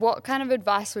What kind of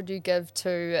advice would you give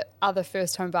to other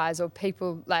first home buyers or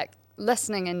people like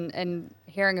listening and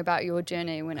hearing about your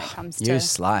journey when it comes to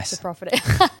Slice. to property?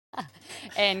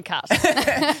 And cut.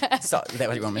 So, is that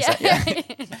what you want me to say?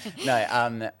 Yeah.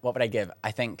 No, what would I give?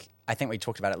 I think we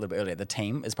talked about it a little bit earlier. The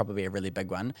team is probably a really big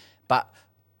one. But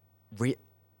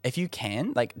if you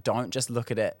can, like, don't just look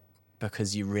at it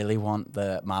because you really want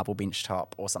the marble bench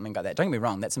top or something like that. Don't get me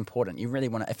wrong, that's important. You really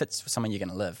want to, if it's somewhere you're going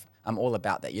to live, I'm all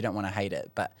about that. You don't want to hate it.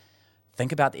 But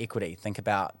think about the equity. Think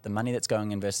about the money that's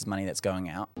going in versus money that's going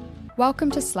out.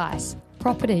 Welcome to Slice,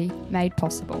 Property Made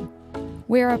Possible.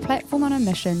 We're a platform on a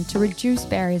mission to reduce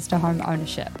barriers to home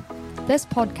ownership. This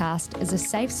podcast is a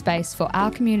safe space for our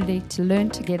community to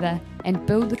learn together and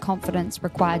build the confidence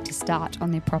required to start on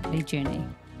their property journey.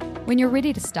 When you're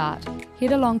ready to start,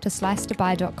 head along to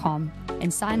slicetobuy.com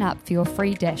and sign up for your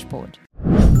free dashboard.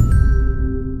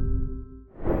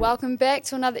 Welcome back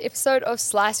to another episode of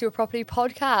Slice Your Property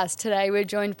podcast. Today we're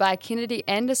joined by Kennedy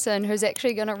Anderson, who's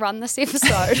actually going to run this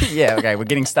episode. Yeah, okay, we're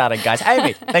getting started, guys. Hey,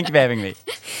 Amy, thank you for having me.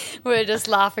 We're just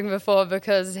laughing before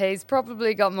because he's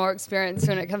probably got more experience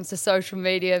when it comes to social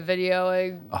media,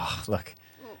 videoing. Oh, look,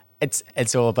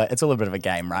 it's all a bit of a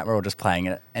game, right? We're all just playing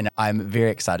it, and I'm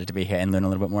very excited to be here and learn a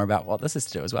little bit more about what this is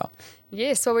to do as well.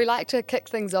 Yeah, so we like to kick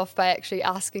things off by actually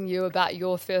asking you about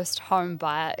your first home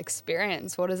buyer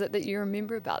experience. What is it that you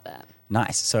remember about that?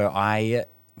 Nice. So I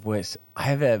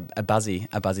have a buzzy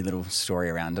little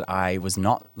story around it. I was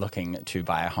not looking to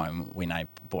buy a home when I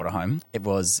bought a home. It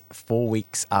was 4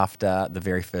 weeks after the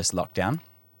very first lockdown.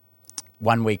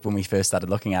 1 week when we first started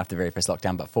looking after the very first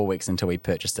lockdown, but 4 weeks until we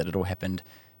purchased it. It all happened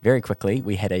very quickly.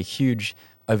 We had a huge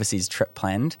overseas trip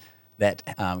planned that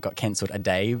got cancelled a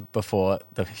day before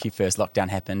the first lockdown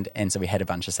happened, and so we had a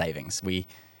bunch of savings. We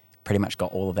pretty much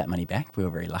got all of that money back. We were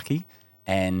very lucky,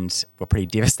 and we're pretty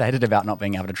devastated about not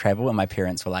being able to travel, and my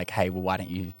parents were like, hey, well, why don't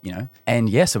you, And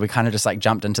yeah, so we kind of just like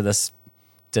jumped into this,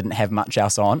 didn't have much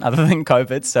else on other than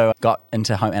COVID, so got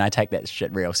into home, and I take that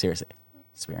shit real seriously.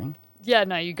 Swearing? Yeah,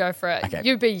 no, you go for it. Okay.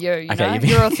 You be you, know?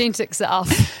 Your authentic self.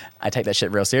 I take that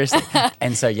shit real seriously.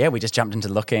 And so, yeah, we just jumped into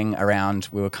looking around.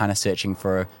 We were kind of searching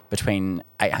for between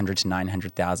 800 to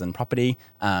 900,000 property.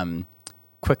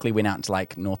 Quickly went out to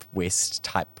like northwest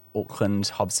type Auckland,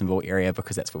 Hobsonville area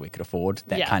because that's where we could afford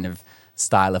that kind of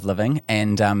style of living.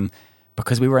 And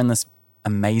because we were in this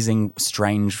amazing,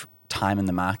 strange time in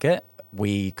the market,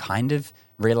 we kind of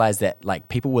realized that like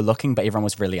people were looking, but everyone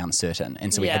was really uncertain.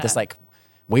 And so we had this like,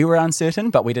 we were uncertain,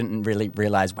 but we didn't really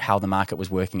realize how the market was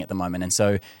working at the moment. And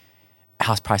so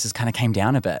house prices kind of came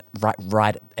down a bit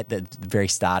right at the very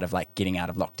start of like getting out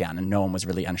of lockdown, and no one was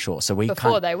really unsure. So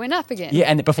before they went up again. Yeah,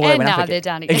 and before they went up again. And now they're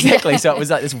down again. Exactly. So it was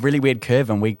like this really weird curve,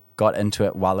 and we got into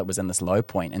it while it was in this low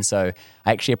point. And so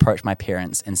I actually approached my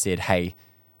parents and said, hey,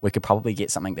 we could probably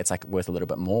get something that's like worth a little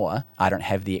bit more. I don't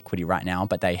have the equity right now,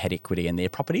 but they had equity in their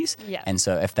properties. Yeah. And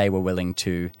so if they were willing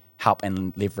to help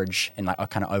and leverage and like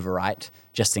kind of overwrite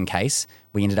just in case,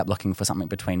 we ended up looking for something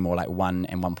between more like 1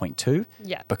 and 1.2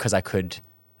 because I could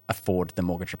afford the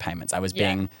mortgage repayments. I was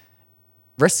being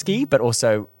risky, but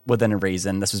also within a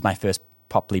reason. This was my first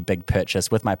properly big purchase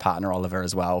with my partner Oliver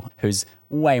as well, who's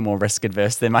way more risk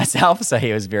adverse than myself. So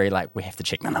he was very like, we have to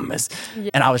check the numbers. Yeah.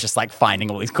 And I was just like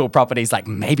finding all these cool properties, like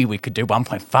maybe we could do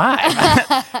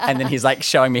 1.5. And then he's like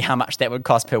showing me how much that would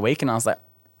cost per week. And I was like,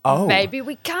 oh, maybe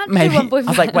we can't do 1.5. I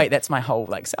was like, wait, that's my whole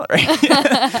like salary.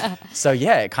 So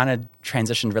yeah, it kind of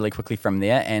transitioned really quickly from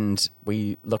there, and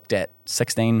we looked at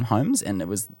 16 homes, and it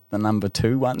was the number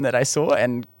 2 one that I saw,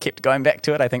 and kept going back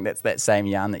to it. I think that's that same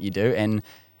yarn that you do. And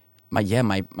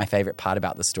my favorite part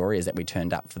about the story is that we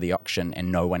turned up for the auction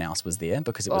and no one else was there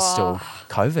because it was still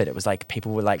COVID. It was like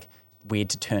people were like weird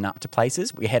to turn up to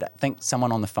places. We had, I think,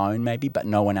 someone on the phone maybe, but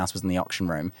no one else was in the auction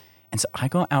room. And so I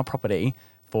got our property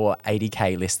for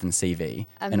 80K less than CV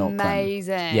in Auckland.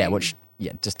 Amazing. Yeah, which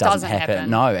just doesn't happen.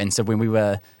 No, and so when we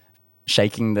were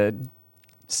shaking the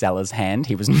seller's hand,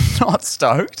 he was not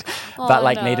stoked,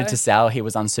 but needed to sell. He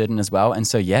was uncertain as well. And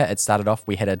so, it started off,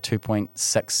 we had a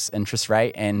 2.6 interest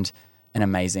rate and an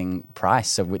amazing price.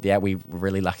 So we were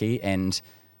really lucky. And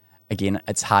again,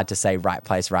 it's hard to say right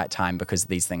place, right time because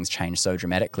these things change so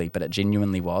dramatically, but it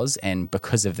genuinely was. And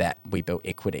because of that, we built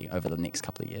equity over the next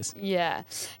couple of years. Yeah.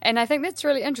 And I think that's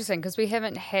really interesting because we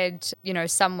haven't had,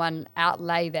 someone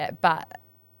outlay that, but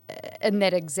in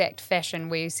that exact fashion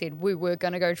where you said we were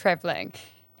going to go traveling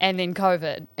and then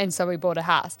COVID, and so we bought a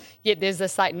house. Yet there's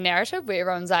this like narrative where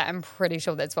everyone's like, I'm pretty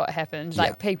sure that's what happened.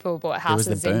 Like people bought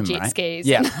houses and jet skis.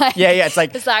 Yeah, and like, yeah. It's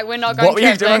like we're not going. What were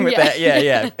you doing with that?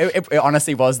 Yeah. It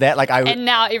honestly was that. Like and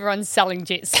now everyone's selling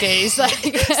jet skis, like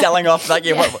selling off. Like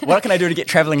what can I do to get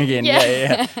traveling again?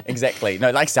 Yeah. Exactly.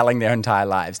 No, like selling their entire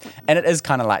lives, and it is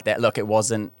kind of like that. Look, it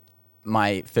wasn't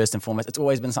my first and foremost. It's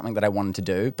always been something that I wanted to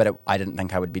do, but I didn't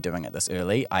think I would be doing it this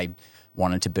early. I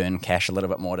wanted to burn cash a little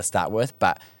bit more to start with,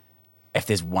 but if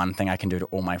there's one thing I can do to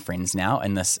all my friends now,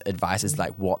 and this advice is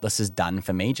like what this has done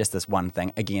for me, just this one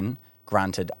thing. Again,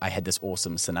 granted, I had this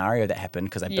awesome scenario that happened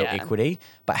because I built equity,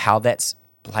 but how that's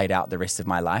played out the rest of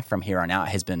my life from here on out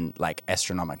has been like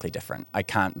astronomically different. I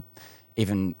can't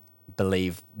even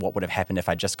believe what would have happened if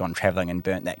I'd just gone traveling and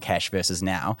burnt that cash versus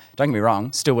now. Don't get me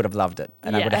wrong, still would have loved it,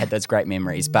 and I would have had those great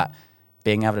memories, but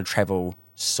being able to travel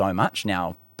so much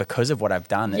now because of what I've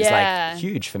done is like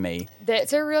huge for me.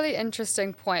 That's a really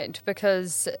interesting point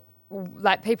because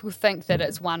like people think that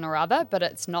it's one or other, but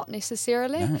it's not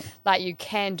necessarily. No. Like you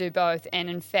can do both, and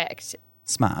in fact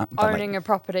smart owning a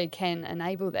property can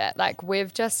enable that. Like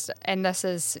we've just, and this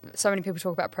is, so many people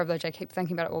talk about privilege, I keep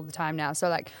thinking about it all the time now. So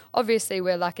like obviously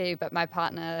we're lucky, but my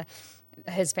partner,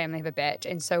 his family have a batch,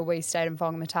 and so we stayed in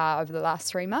Whangamata over the last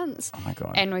 3 months. Oh my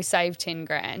God. And we saved 10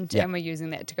 grand and we're using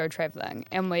that to go travelling.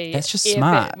 And that's just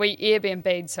smart. We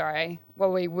Airbnb'd,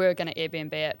 well, we were going to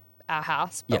Airbnb at our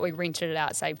house, but we rented it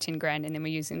out, saved 10 grand, and then we're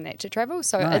using that to travel.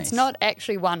 So it's not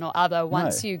actually one or other.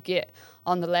 Once you get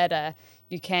on the ladder,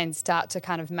 you can start to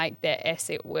kind of make that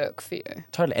asset work for you.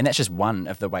 Totally. And that's just one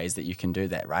of the ways that you can do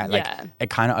that, right? Like it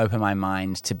kind of opened my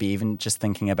mind to be even just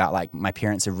thinking about like my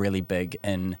parents are really big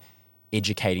in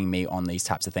educating me on these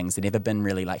types of things. They've never been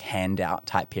really like handout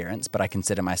type parents, but I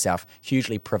consider myself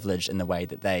hugely privileged in the way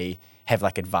that they have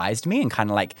like advised me and kind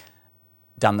of like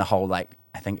done the whole like,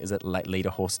 I think, is it like lead a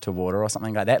horse to water or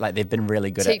something like that? Like they've been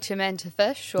really good Teach a man to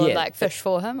fish or like fish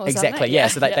for him or something. Exactly, yeah.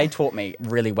 So they taught me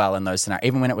really well in those scenarios,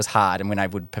 even when it was hard and when I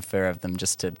would prefer of them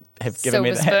just to have given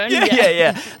me that. Spoon,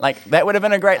 yeah. Like that would have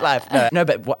been a great life. No,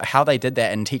 but how they did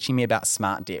that and teaching me about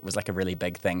smart debt was like a really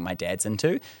big thing my dad's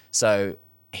into. So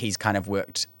he's kind of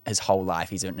worked his whole life.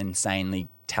 He's an insanely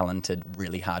talented,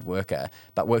 really hard worker,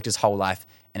 but worked his whole life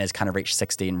and has kind of reached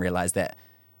 60 and realised that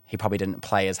he probably didn't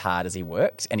play as hard as he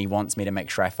worked, and he wants me to make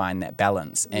sure I find that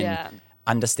balance and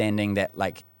understanding that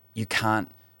like you can't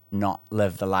not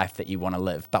live the life that you want to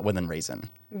live, but within reason.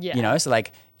 Yeah. You know, so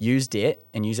like use debt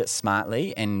and use it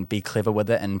smartly and be clever with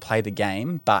it and play the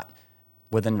game, but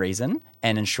within reason,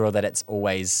 and ensure that it's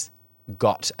always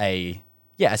got a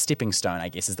stepping stone, I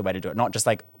guess, is the way to do it. Not just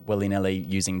like willy-nilly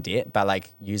using debt, but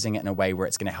like using it in a way where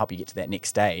it's going to help you get to that next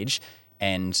stage.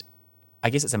 And I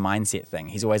guess it's a mindset thing.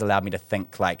 He's always allowed me to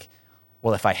think like,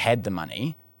 well, if I had the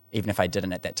money, even if I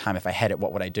didn't at that time, if I had it,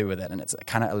 what would I do with it? And it's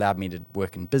kind of allowed me to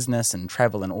work in business and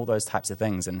travel and all those types of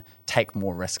things and take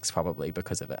more risks probably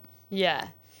because of it. Yeah.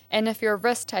 And if you're a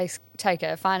risk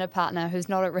taker, find a partner who's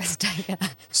not a risk taker.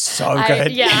 So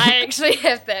good. I actually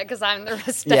have that because I'm the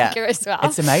risk taker as well.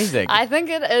 It's amazing. I think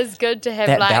it is good to have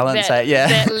that like balance,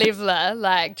 that leveler,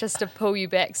 like just to pull you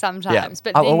back sometimes.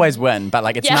 Yeah. But I'll always win, but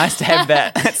like it's nice to have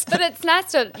that. But it's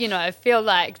nice to, feel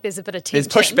like there's a bit of tension.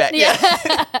 There's pushback. Yeah.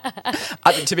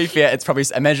 To be fair, it's probably,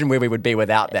 imagine where we would be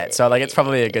without that. So like it's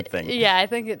probably a good thing. Yeah, I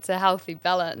think it's a healthy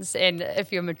balance. And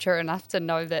if you're mature enough to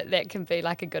know that that can be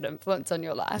like a good influence on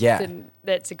your life, then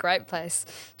that's a great place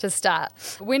to start.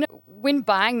 When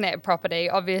buying that property,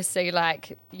 obviously,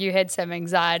 like you had some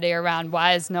anxiety around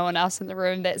why is no one else in the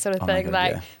room, that sort of thing.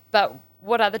 But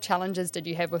what other challenges did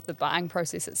you have with the buying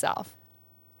process itself?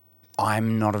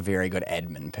 I'm not a very good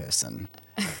admin person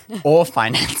or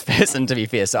finance person, to be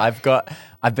fair. So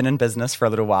I've been in business for a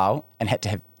little while and had to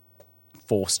have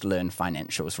forced learn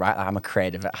financials, right? I'm a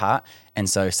creative at heart. And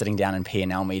so sitting down in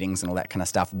P&L meetings and all that kind of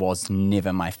stuff was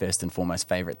never my first and foremost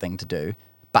favorite thing to do,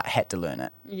 but had to learn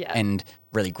it. Yeah. And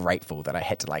really grateful that I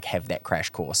had to like have that crash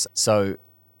course. So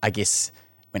I guess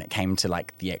when it came to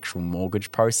like the actual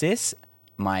mortgage process,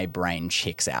 my brain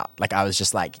checks out. Like I was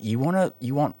just like, you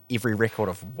want every record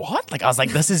of what? Like I was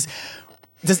like, does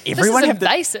everyone have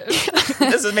invasive.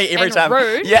 This is me every and time.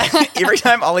 Rude. Yeah, every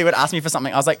time Ollie would ask me for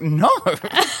something, I was like, no.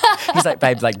 He's like,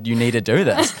 babe, like you need to do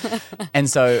this.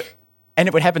 And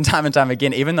it would happen time and time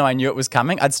again. Even though I knew it was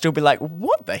coming, I'd still be like,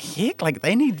 what the heck? Like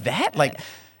they need that? Like,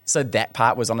 so that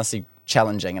part was honestly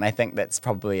challenging. And I think that's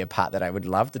probably a part that I would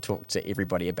love to talk to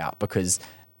everybody about because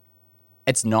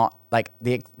it's not like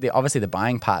the obviously the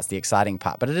buying part's the exciting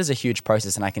part, but it is a huge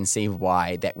process and I can see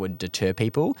why that would deter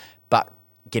people. But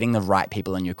getting the right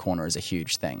people in your corner is a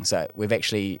huge thing. So we've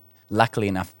actually, luckily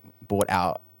enough, bought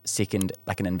our second,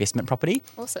 like an investment property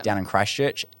down in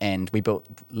Christchurch. And we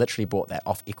literally bought that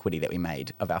off equity that we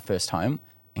made of our first home.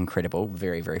 Incredible.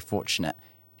 Very, very fortunate.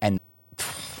 And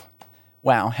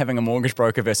wow, having a mortgage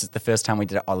broker versus the first time we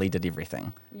did it, Ollie did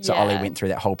everything. So Ollie went through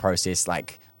that whole process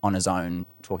like on his own,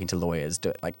 talking to lawyers, do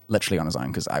it like literally on his own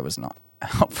because I was not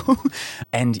helpful.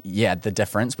 And yeah, the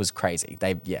difference was crazy.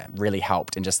 They really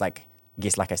helped, and just like, I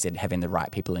guess like I said, having the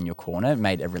right people in your corner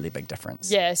made a really big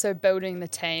difference. Yeah, so building the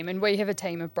team, and we have a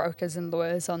team of brokers and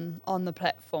lawyers on the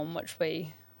platform, which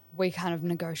we kind of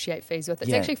negotiate fees with.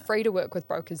 It's actually free to work with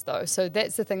brokers though. So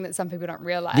that's the thing that some people don't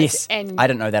realise. Yes, and I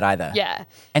didn't know that either. Yeah.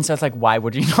 And so it's like, why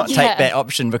would you not take that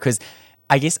option? Because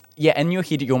I guess, in your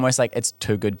head, you're almost like, it's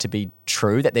too good to be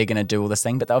true that they're going to do all this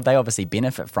thing, but they obviously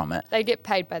benefit from it. They get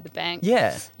paid by the bank.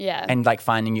 Yeah. Yeah. And like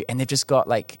finding you, and they've just got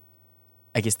like,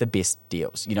 I guess the best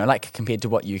deals, like compared to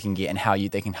what you can get and how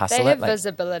they can hustle it. They have like,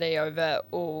 visibility over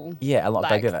all a lot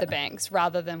like bigger the banks,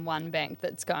 rather than one bank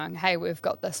that's going, hey, we've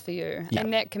got this for you. Yeah.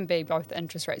 And that can be both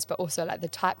interest rates, but also like the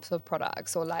types of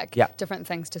products or like different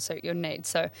things to suit your needs.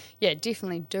 So yeah,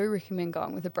 definitely do recommend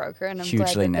going with a broker, and I'm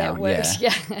hugely glad that works.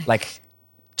 Yeah. Like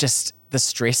just the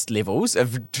stress levels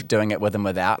of doing it with and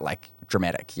without, like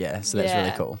dramatic. Yeah. So that's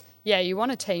really cool. Yeah, you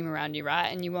want a team around you, right?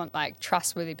 And you want like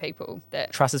trustworthy people.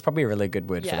 Trust is probably a really good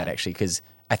word for that, actually, because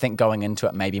I think going into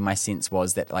it, maybe my sense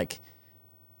was that like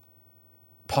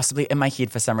possibly in my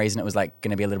head for some reason it was like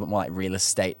going to be a little bit more like real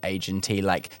estate agenty,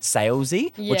 like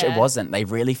salesy, which it wasn't. They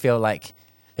really feel like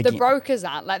the brokers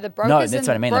aren't. Like the brokers, no, that's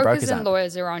what I mean. Brokers and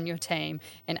lawyers are on your team,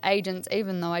 and agents,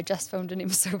 even though I just filmed an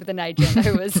episode with an agent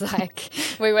who was like,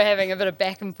 we were having a bit of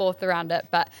back and forth around it,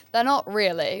 but they're not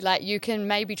really. Like you can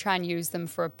maybe try and use them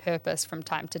for a purpose from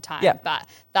time to time, but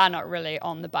they're not really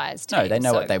on the buyer's team. No, they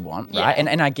know what they want, right?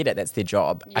 And I get it, that's their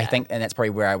job. I think, and that's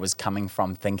probably where I was coming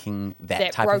from, thinking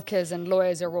that type brokers and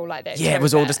lawyers are all like that. Yeah, it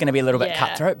was all just going to be a little bit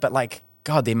cutthroat, but like,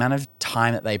 God, the amount of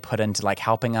time that they put into like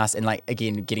helping us, and like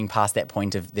again getting past that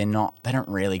point of they don't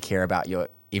really care about your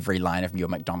every line of your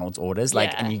McDonald's orders,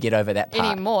 like, and you get over that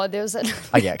part anymore. There was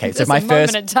so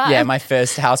my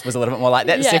first house was a little bit more like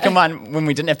that. The second one, when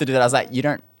we didn't have to do that, I was like, you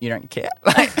don't care,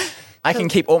 like I can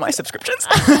keep all my subscriptions.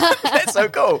 That's so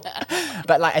cool.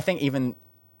 But like I think even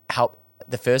help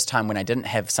the first time when I didn't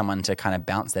have someone to kind of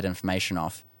bounce that information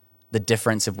off, the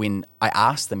difference of when I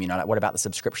asked them, like, what about the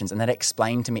subscriptions? And that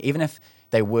explained to me, even if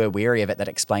they were wary of it, that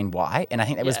explained why. And I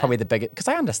think that was probably the biggest, because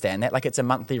I understand that. Like, it's a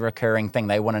monthly recurring thing.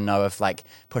 They want to know if, like,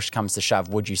 push comes to shove,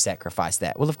 would you sacrifice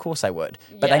that? Well, of course I would.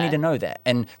 But they need to know that.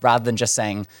 And rather than just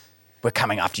saying, we're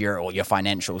coming after all your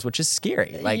financials, which is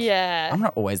scary. Like, I'm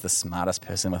not always the smartest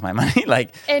person with my money.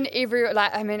 Like, and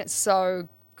it's so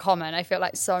common. I feel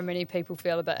like so many people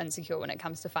feel a bit insecure when it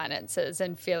comes to finances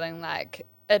and feeling like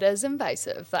it is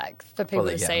invasive, like for people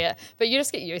to see it. But you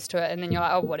just get used to it, and then you're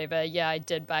like, oh, whatever. Yeah, I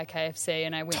did buy KFC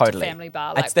and I went to Family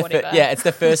Bar, like whatever. It's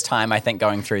the first time I think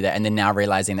going through that, and then now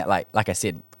realizing that, like I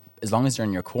said, as long as you're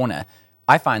in your corner,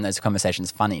 I find those conversations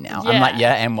funny now. I'm like,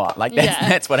 and what? Like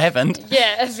that's what happened.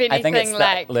 Yeah, if anything, I think it's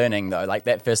like learning though. Like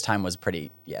that first time was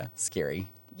pretty scary.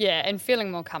 Yeah, and feeling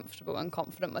more comfortable and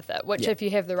confident with it. Which, if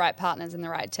you have the right partners and the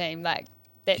right team, like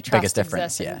that trust biggest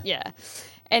difference. Yeah.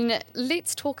 And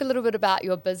let's talk a little bit about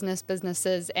your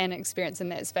businesses and experience in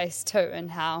that space too,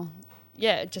 and how,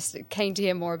 just keen to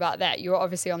hear more about that. You were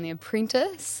obviously on The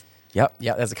Apprentice. Yep,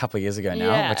 that was a couple of years ago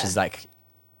now, which is like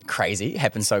crazy. It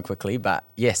happened so quickly, but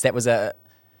yes, that was a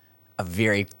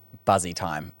very buzzy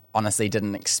time. Honestly,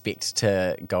 didn't expect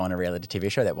to go on a reality TV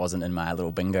show. That wasn't in my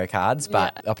little bingo cards,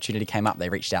 but the opportunity came up. They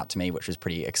reached out to me, which was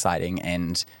pretty exciting,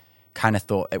 and kind of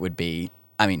thought it would be,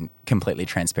 completely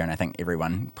transparent. I think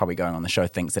everyone probably going on the show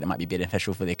thinks that it might be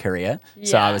beneficial for their career. Yeah.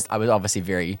 So I was obviously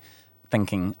very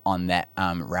thinking on that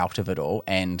route of it all,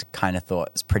 and kind of thought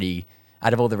it's pretty,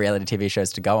 out of all the reality TV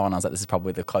shows to go on, I was like, this is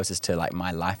probably the closest to like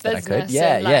my life that I could.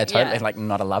 Yeah, totally. Like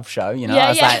not a love show, I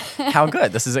was like, how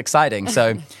good, this is exciting.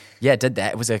 So did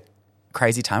that. It was a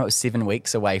crazy time. It was 7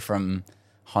 weeks away from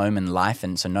home and life,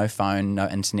 and so no phone, no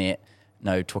internet,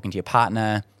 no talking to your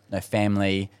partner, no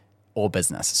family or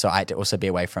business. So I had to also be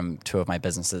away from 2 of my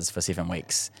businesses for 7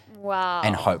 weeks. Wow.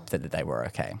 And hope that they were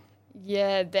okay.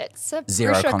 Yeah, that's a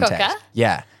zero pressure contact. Cooker.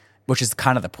 Yeah, which is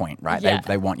kind of the point, right? Yeah.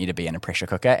 They want you to be in a pressure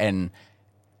cooker, and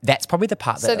that's probably the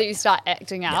part so that you start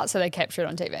acting out, so they capture it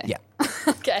on TV. Yeah.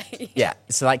 Okay. Yeah.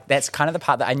 So like that's kind of the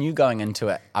part that I knew going into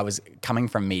it. I was coming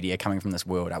from media, coming from this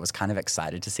world. I was kind of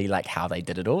excited to see like how they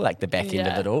did it all, like the back end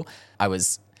of it all. I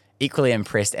was equally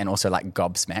impressed and also like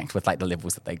gobsmacked with like the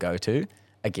levels that they go to.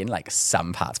 Again, like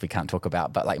some parts we can't talk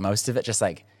about, but like most of it, just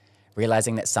like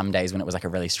realizing that some days when it was like a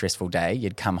really stressful day,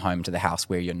 you'd come home to the house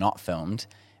where you're not filmed,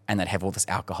 and they'd have all this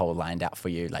alcohol lined out for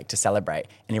you, like to celebrate,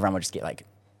 and everyone would just get like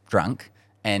drunk,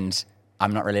 and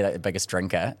I'm not really like the biggest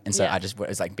drinker. And so it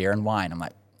was like beer and wine. I'm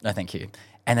like, no, thank you.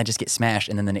 And they just get smashed.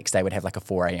 And then the next day we'd have like a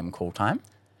 4 a.m. call time.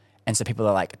 And so people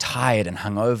are like tired and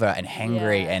hungover and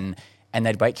hangry and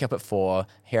they'd wake you up at 4,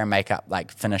 hair and makeup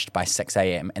like finished by 6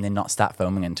 a.m. and then not start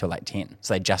filming until like 10.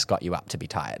 So they just got you up to be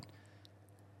tired.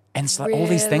 And it's like all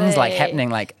these things like happening,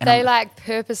 like and they like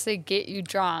purposely get you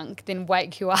drunk, then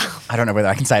wake you up. I don't know whether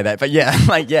I can say that, but yeah,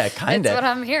 like kind of. That's what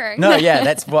I'm hearing. No, yeah,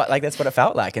 that's what it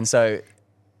felt like. And so,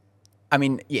 I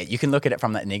mean, yeah, you can look at it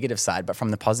from that negative side, but from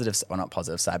the positive, well, not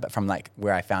positive side, but from like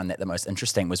where I found that the most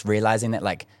interesting was realizing that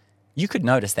like you could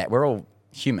notice that we're all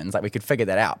humans, like we could figure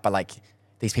that out, but like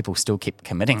these people still keep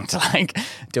committing to like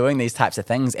doing these types of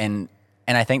things, and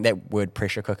I think that word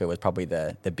pressure cooker was probably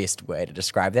the best way to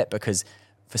describe that, because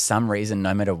for some reason,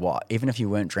 no matter what, even if you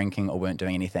weren't drinking or weren't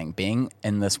doing anything, being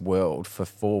in this world for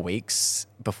 4 weeks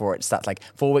before it starts, like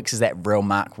 4 weeks is that real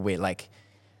mark where like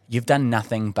you've done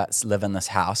nothing but live in this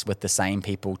house with the same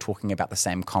people talking about the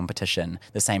same competition,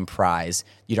 the same prize.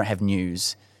 You don't have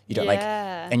news. You don't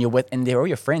and they're all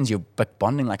your friends. You're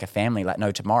bonding like a family, like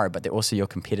no tomorrow, but they're also your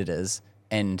competitors.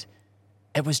 And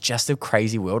it was just a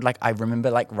crazy world. Like I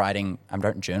remember like writing, I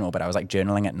don't journal, but I was like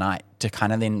journaling at night to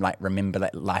kind of then like remember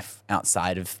that life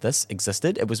outside of this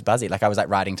existed. It was buzzy. Like I was like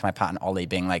writing to my partner, Ollie,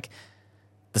 being like,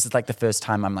 this is like the first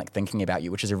time I'm like thinking about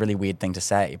you, which is a really weird thing to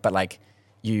say. But like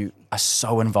you are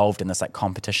so involved in this like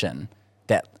competition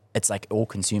that it's like all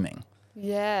consuming.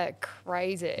 Yeah,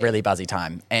 crazy. Really buzzy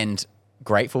time, and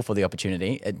grateful for the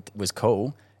opportunity. It was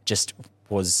cool. Just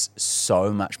was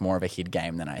so much more of a head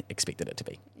game than I expected it to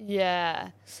be. Yeah.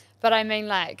 But I mean,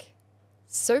 like,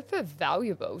 super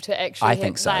valuable to actually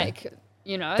think so. Like,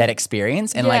 you know. That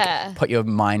experience and like put your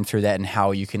mind through that and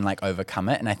how you can like overcome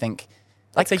it. And I think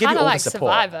like they give you all like the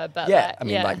support. Survivor, but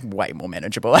like way more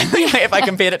manageable. I think if I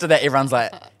compared it to that, everyone's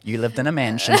like, you lived in a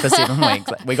mansion for 7 weeks.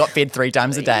 Like, we got fed 3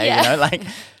 times a day, you know, like,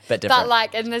 but different. But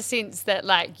like in the sense that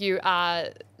like you are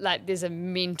like there's a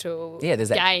mental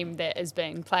game that is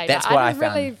being played. That's what I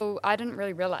found. I didn't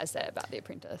really realize that about The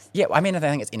Apprentice. Yeah, I mean, I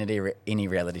think it's any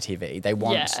reality TV. They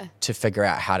want to figure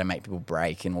out how to make people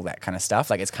break and all that kind of stuff.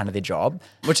 Like it's kind of their job,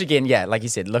 which again, like you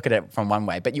said, look at it from one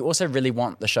way, but you also really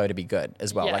want the show to be good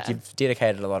as well. Yeah. Like you've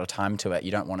dedicated a lot of time to it.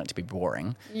 You don't want it to be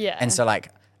boring. Yeah. And so like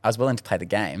I was willing to play the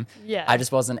game. Yeah. I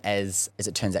just wasn't as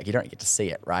it turns out, you don't get to see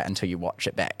it, right, until you watch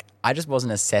it back. I just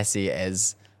wasn't as sassy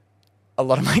as a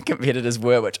lot of my competitors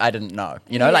were, which I didn't know.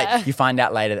 You know, like you find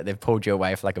out later that they've pulled you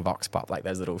away for like a vox pop, like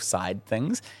those little side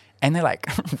things, and they like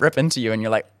rip into you and you're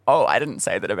like, oh, I didn't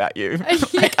say that about you.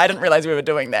 Like I didn't realize we were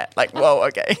doing that. Like, whoa,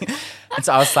 okay. And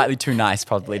so I was slightly too nice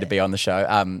probably to be on the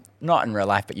show. Not in real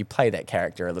life, but you play that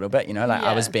character a little bit, you know, like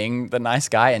I was being the nice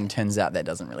guy, and turns out that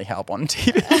doesn't really help on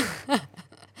TV.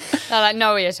 Like,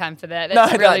 no, we have time for that.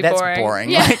 That's really that's boring.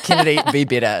 boring. Yeah. Like, Kennedy, be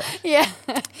better. Yeah.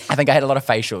 I think I had a lot of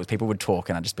facials. People would talk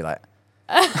and I'd just be like,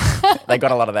 they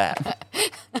got a lot of that.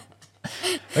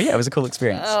 But yeah, it was a cool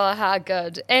experience. Oh, how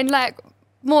good. And like,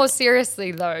 more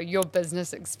seriously though, your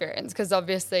business experience, because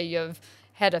obviously you've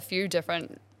had a few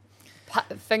different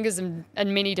fingers in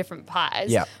many different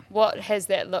pies. Yeah. What has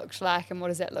that looked like, and what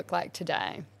does that look like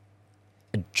today?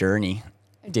 A journey.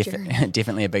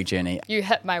 Definitely a big journey. You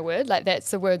hit my word. Like that's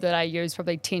the word that I use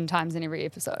probably 10 times in every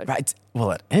episode. Right.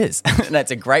 Well, it is. That's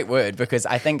a great word, because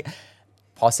I think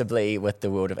possibly with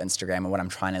the world of Instagram and what I'm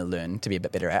trying to learn to be a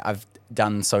bit better at, I've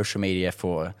done social media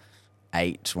for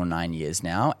 8 or 9 years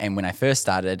now. And when I first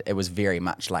started, it was very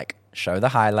much like show the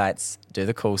highlights, do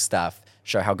the cool stuff,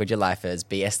 show how good your life is,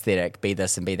 be aesthetic, be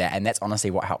this and be that. And that's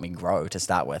honestly what helped me grow to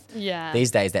start with. Yeah.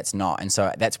 These days, that's not. And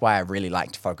so that's why I really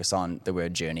like to focus on the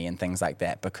word journey and things like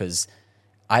that, because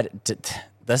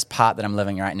this part that I'm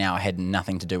living right now had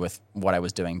nothing to do with what I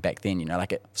was doing back then, you know,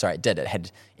 like it did. It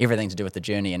had everything to do with the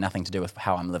journey and nothing to do with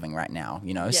how I'm living right now,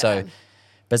 you know? Yeah. So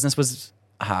business was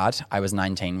hard. I was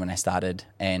 19 when I started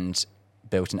and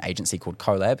built an agency called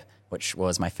Collab, which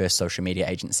was my first social media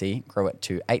agency, grew it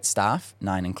to 8 staff,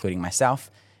 9 including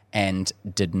myself, and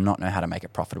did not know how to make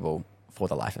it profitable for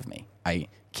the life of me. I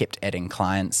kept adding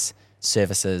clients,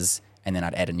 services, and then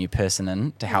I'd add a new person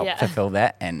in to help fulfill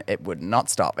that, and it would not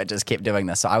stop. It just kept doing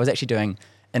this. So I was actually doing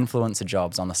influencer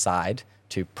jobs on the side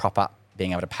to prop up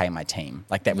being able to pay my team.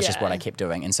 Like that was just what I kept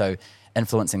doing. And so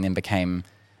influencing then became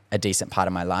a decent part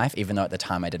of my life, even though at the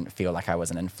time I didn't feel like I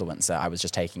was an influencer. I was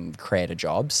just taking creator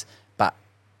jobs, but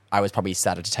I was probably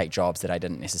started to take jobs that I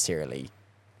didn't necessarily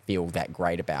feel that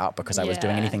great about because I was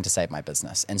doing anything to save my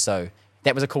business. And so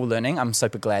that was a cool learning. I'm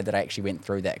super glad that I actually went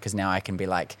through that, because now I can be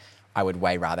like, I would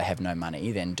way rather have no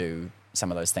money than do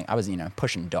some of those things. I was,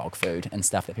 pushing dog food and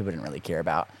stuff that people didn't really care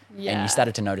about. Yeah. And you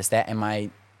started to notice that. And my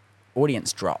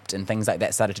audience dropped and things like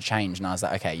that started to change. And I was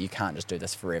like, okay, you can't just do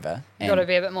this forever. You got to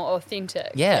be a bit more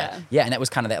authentic. Yeah. And that was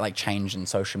kind of that like change in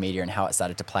social media and how it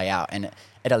started to play out. And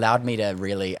it allowed me to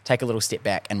really take a little step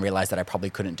back and realize that I probably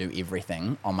couldn't do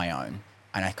everything on my own.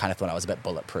 And I kind of thought I was a bit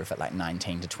bulletproof at like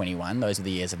 19 to 21. Those were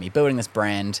the years of me building this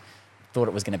brand, thought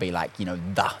it was going to be like,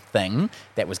 the thing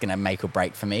that was going to make or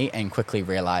break for me, and quickly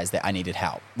realized that I needed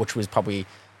help, which was probably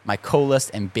my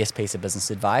coolest and best piece of business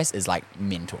advice is like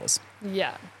mentors.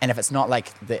 Yeah. And if it's not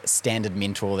like the standard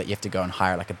mentor that you have to go and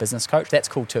hire like a business coach, that's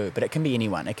cool too. But it can be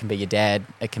anyone. It can be your dad.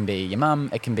 It can be your mum.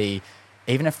 It can be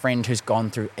even a friend who's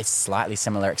gone through a slightly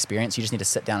similar experience. You just need to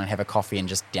sit down and have a coffee and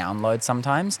just download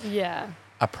sometimes. Yeah.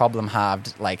 A problem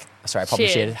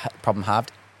shared, problem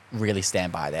halved, really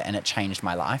stand by that. And it changed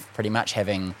my life pretty much,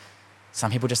 having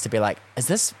some people just to be like, is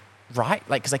this right?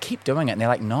 Like, because I keep doing it and they're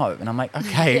like, no. And I'm like,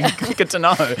 okay, good to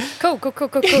know. Cool.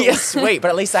 Yeah, sweet. But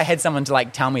at least I had someone to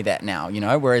like tell me that now,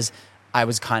 whereas I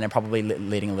was kind of probably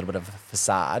leading a little bit of a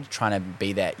facade, trying to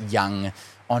be that young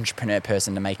entrepreneur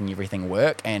person to making everything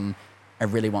work. And I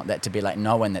really want that to be like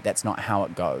knowing that that's not how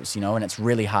it goes, and it's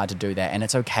really hard to do that. And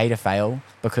it's okay to fail,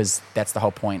 because that's the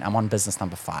whole point. I'm on business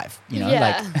number 5,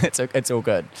 like it's all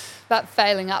good. But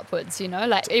failing upwards,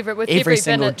 like with every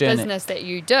business that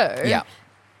you do,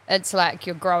 it's like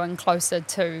you're growing closer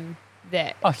to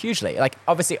that. Oh, hugely. Like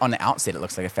obviously on the outset, it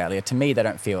looks like a failure. To me, they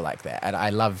don't feel like that. And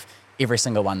I love every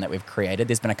single one that we've created.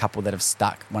 There's been a couple that have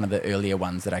stuck. One of the earlier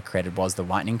ones that I created was the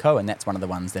Whitening Co. And that's one of the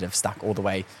ones that have stuck all the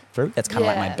way through. That's kind of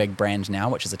like my big brand now,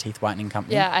 which is a teeth whitening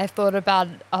company. Yeah, I thought about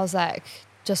it. I was like,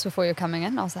 just before you're coming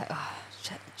in, I was like, oh,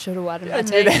 shit, should have whitened my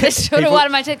teeth. Should have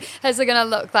whitened my teeth. How's it going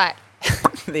to look like?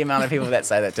 The amount of people that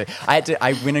say that too.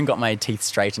 I went and got my teeth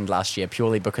straightened last year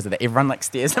purely because of that. Everyone like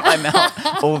stares at my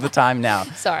mouth all the time now.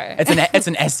 Sorry. It's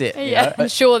an asset. I'm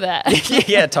sure that.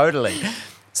 Yeah, totally.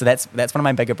 So that's one of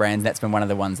my bigger brands. That's been one of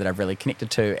the ones that I've really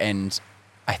connected to, and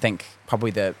I think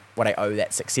probably what I owe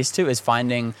that success to is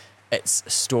finding its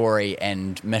story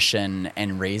and mission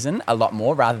and reason a lot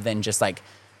more, rather than just like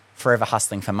forever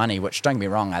hustling for money, which, don't get me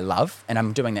wrong, I love, and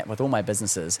I'm doing that with all my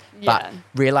businesses. But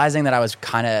realizing that I was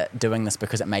kind of doing this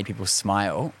because it made people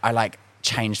smile, I like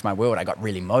changed my world. I got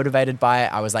really motivated by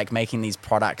it. I was like making these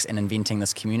products and inventing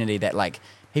this community that like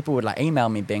people would like email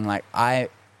me being like, I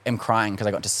am crying because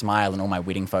I got to smile in all my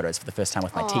wedding photos for the first time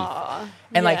with my teeth.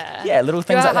 And little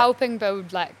things like that. Helping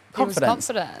build like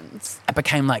confidence. It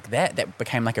became like that. That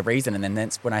became like a reason. And then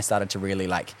that's when I started to really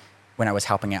like, when I was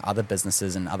helping out other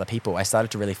businesses and other people, I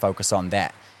started to really focus on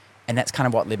that. And that's kind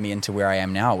of what led me into where I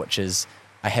am now, which is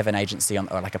I have an agency or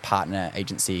like a partner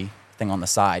agency thing on the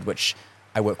side, which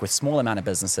I work with small amount of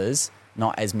businesses,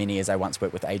 not as many as I once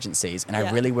worked with agencies. And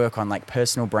I really work on like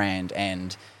personal brand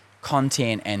and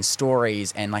content and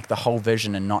stories and like the whole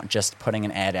vision, and not just putting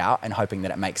an ad out and hoping that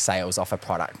it makes sales off a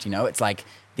product. It's like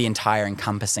the entire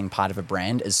encompassing part of a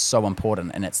brand is so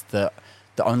important, and it's the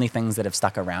only things that have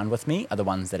stuck around with me are the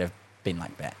ones that have been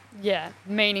like that. Yeah,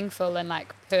 meaningful and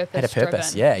like purpose. Had a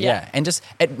purpose, driven. Yeah. And just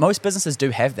most businesses do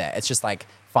have that. It's just like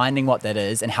finding what that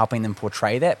is and helping them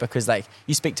portray that, because like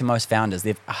you speak to most founders,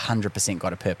 they've 100%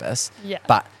 got a purpose. Yeah.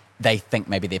 But they think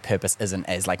maybe their purpose isn't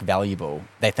as like valuable.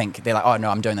 They're like, oh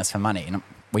no, I'm doing this for money. And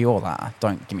we all are,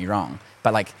 don't get me wrong.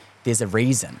 But like there's a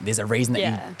reason that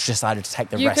you decided to take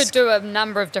the risk. You could do a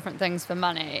number of different things for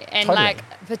money. And like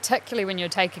particularly when you're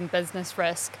taking business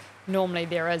risk, normally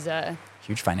there is a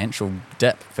huge financial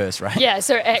dip first, right? Yeah,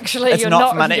 so actually it's you're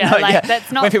not money. Yeah,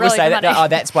 that's not when people really say that, oh,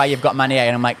 that's why you've got money,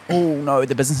 and I'm like, oh no,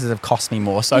 the businesses have cost me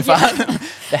more so far.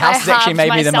 The house has actually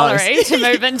made me the most. I halved my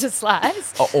salary to move into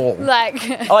Slice. Halved,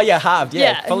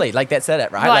 fully. Like that's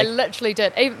it, right? No, like, I literally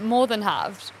did, even more than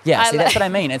halved. Yeah, that's what I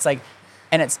mean. It's like,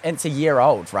 and it's a year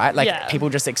old, right? Like people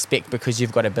just expect because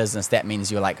you've got a business, that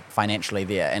means you're like financially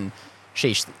there. And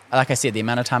sheesh, like I said, the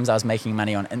amount of times I was making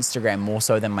money on Instagram more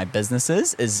so than my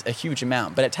businesses is a huge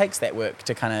amount. But it takes that work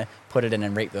to kind of put it in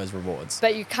and reap those rewards.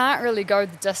 But you can't really go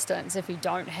the distance if you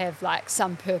don't have like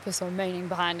some purpose or meaning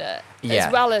behind it. Yeah.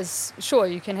 As well as, sure,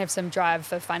 you can have some drive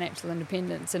for financial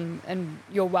independence and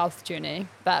your wealth journey.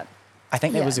 But I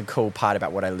think that was a cool part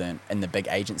about what I learned in the big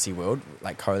agency world,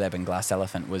 like Colab and Glass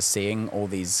Elephant, was seeing all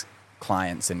these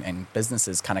clients and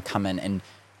businesses kind of come in, and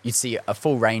you'd see a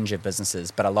full range of businesses,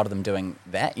 but a lot of them doing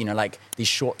that, like these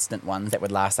short stint ones that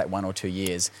would last like 1 or 2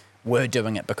 years were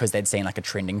doing it because they'd seen like a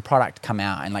trending product come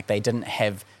out, and like they didn't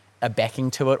have a backing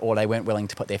to it, or they weren't willing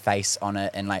to put their face on it.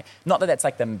 And like, not that that's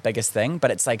like the biggest thing, but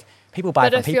it's like people buy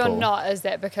from people. But if you're not, is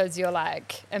that because you're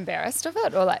like embarrassed of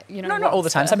it, or like, No, not all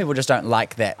the time. Some people just don't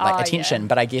like that attention. Yeah.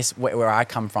 But I guess where I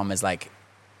come from is like,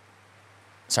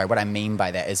 what I mean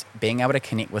by that is being able to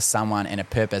connect with someone and a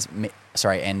purpose,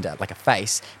 like a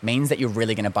face, means that you're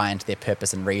really going to buy into their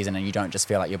purpose and reason, and you don't just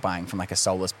feel like you're buying from like a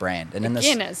soulless brand. And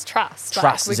again, it's trust.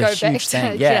 Trust like, is a huge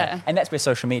thing. Yeah. And that's where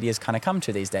social media has kind of come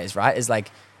to these days, right? Is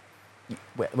like,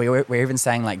 we're even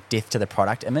saying like death to the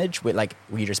product image, where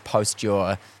you just post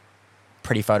your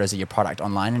pretty photos of your product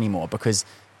online anymore, because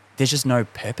there's just no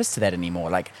purpose to that anymore.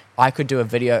 Like, I could do a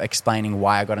video explaining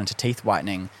why I got into teeth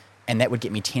whitening, and that would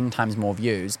get me 10 times more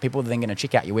views. People are then going to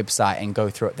check out your website and go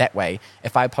through it that way.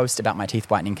 If I post about my teeth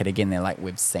whitening kit again, they're like,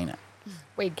 we've seen it.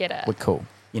 We get it. We're cool,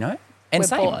 you know? And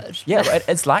we're bored. Yeah,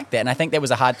 it's like that. And I think that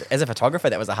was as a photographer,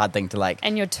 that was a hard thing to like.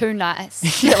 And you're too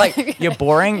nice. Yeah, like, you're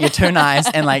boring, you're too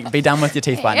nice, and like, be done with your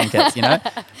teeth whitening kits, you know?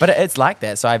 But it's like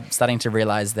that. So I'm starting to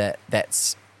realize that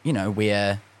that's, you know,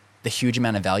 where the huge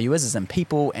amount of value is in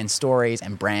people and stories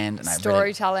and brand. And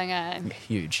storytelling and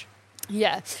huge.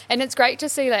 Yeah, and it's great to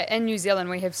see that in New Zealand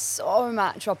we have so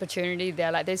much opportunity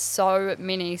there. Like, there's so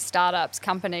many startups,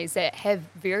 companies that have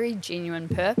very genuine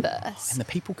purpose. And the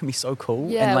people can be so cool.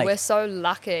 Yeah, and like, we're so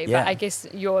lucky. Yeah. But I guess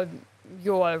your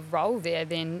role there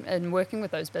then in working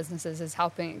with those businesses is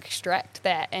helping extract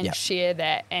that and share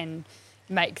that and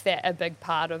make that a big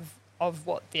part of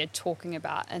what they're talking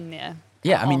about in their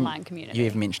online community. You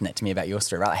even mentioned that to me about your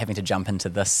story, right? Like, having to jump into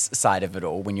this side of it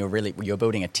all when you're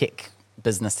building a tech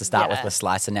business to start with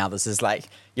Slice, and now this is like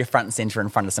you're front and center in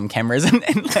front of some cameras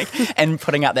and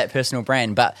putting out that personal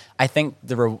brand. But I think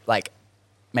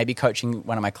maybe coaching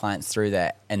one of my clients through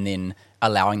that and then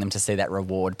allowing them to see that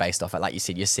reward based off it, like you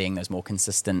said, you're seeing those more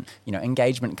consistent, you know,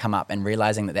 engagement come up, and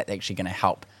realizing that that's actually going to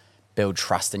help build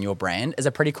trust in your brand is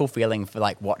a pretty cool feeling for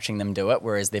like watching them do it,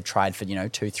 whereas they've tried for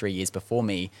 2-3 years before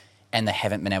me and they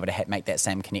haven't been able to make that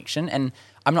same connection. And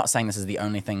I'm not saying this is the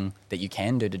only thing that you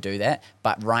can do that,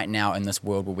 but right now in this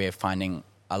world where we're finding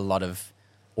a lot of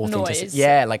authenticity,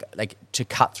 like to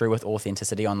cut through with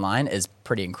authenticity online is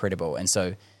pretty incredible. And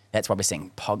so that's why we're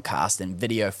seeing podcasts and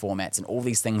video formats and all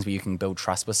these things where you can build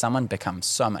trust with someone become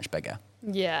so much bigger.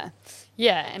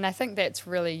 Yeah, and I think that's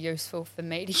really useful for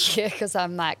me to hear, because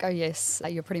I'm like, oh yes,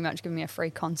 you're pretty much giving me a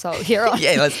free consult here on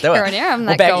let's do it. I'm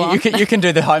like, go on. You can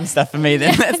do the home stuff for me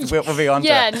then. We'll be on to it.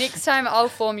 Yeah, next time I'll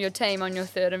form your team on your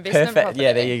third investment property.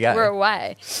 Yeah, there you go. We're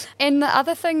away. And the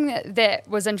other thing that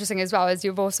was interesting as well is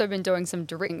you've also been doing some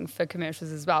directing for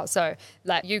commercials as well. So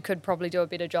like, you could probably do a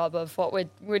better job of what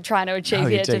we're trying to achieve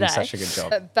here today. You're doing such a good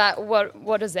job. But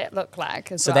what does that look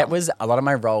like as well? So that was a lot of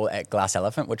my role at Glass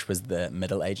Elephant, which was the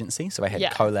middle agency. So I had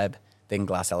Colab, then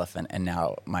Glass Elephant, and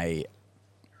now my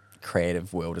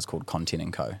creative world is called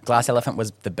Content & Co. Glass Elephant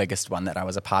was the biggest one that I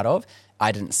was a part of.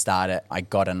 I didn't start it. I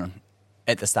got in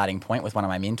at the starting point with one of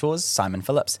my mentors, Simon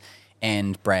Phillips,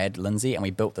 and Brad Lindsay, and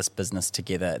we built this business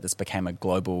together. This became a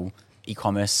global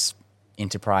e-commerce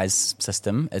enterprise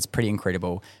system. It's pretty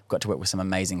incredible. Got to work with some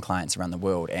amazing clients around the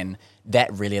world, and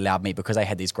that really allowed me, because I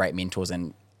had these great mentors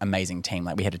and amazing team,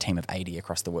 like we had a team of 80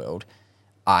 across the world,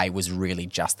 I was really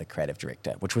just the creative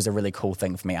director, which was a really cool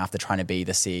thing for me after trying to be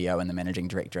the CEO and the managing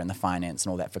director and the finance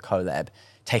and all that for Colab.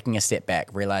 Taking a step back,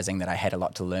 realizing that I had a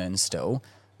lot to learn still,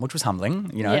 which was humbling,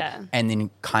 and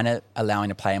then kind of allowing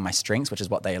to play in my strengths, which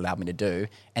is what they allowed me to do.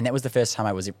 And that was the first time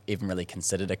I was even really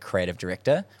considered a creative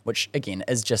director, which again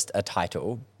is just a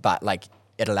title, but like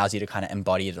it allows you to kind of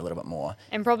embody it a little bit more.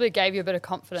 And probably gave you a bit of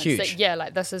confidence. Huge.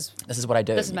 That, this is what I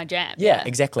do. This is my jam. Yeah,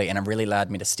 exactly. And it really allowed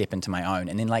me to step into my own.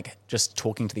 And then like just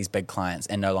talking to these big clients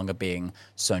and no longer being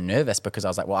so nervous, because I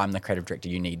was like, well, I'm the creative director.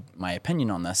 You need my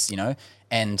opinion on this,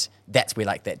 And that's where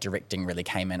like that directing really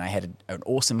came in. I had an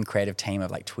awesome creative team of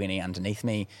like 20 underneath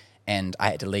me, and I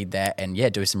had to lead that and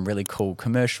do some really cool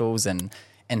commercials and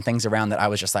things around that. I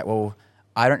was just like, well,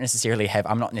 I'm not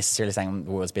necessarily saying I'm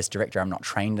the world's best director. I'm not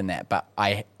trained in that, but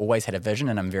I always had a vision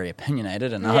and I'm very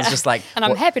opinionated. And I was just like... And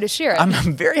I'm happy to share it.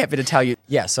 I'm very happy to tell you.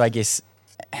 Yeah, so I guess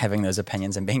having those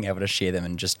opinions and being able to share them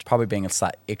and just probably being a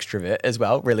slight extrovert as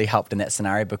well really helped in that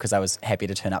scenario, because I was happy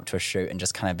to turn up to a shoot and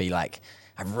just kind of be like,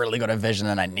 I've really got a vision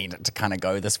and I need it to kind of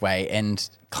go this way. And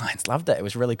clients loved it. It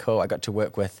was really cool. I got to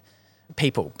work with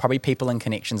people. Probably people and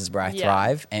connections is where I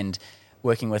thrive. And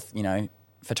working with,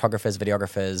 photographers,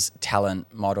 videographers, talent,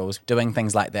 models, doing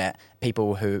things like that.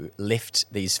 People who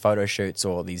left these photo shoots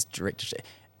or these directors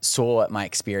saw my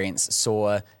experience,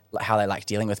 saw how they liked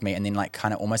dealing with me, and then like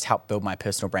kind of almost helped build my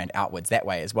personal brand outwards that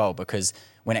way as well, because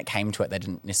when it came to it, they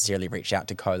didn't necessarily reach out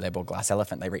to Colab or Glass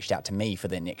Elephant. They reached out to me for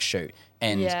their next shoot.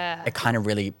 And it kind of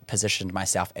really positioned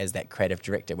myself as that creative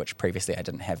director, which previously I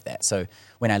didn't have that. So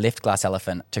when I left Glass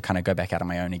Elephant to kind of go back out on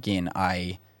my own again,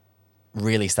 I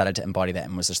really started to embody that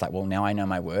and was just like, well, now I know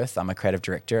my worth. I'm a creative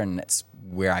director and it's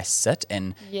where I sit.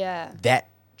 And that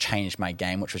changed my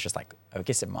game, which was just like I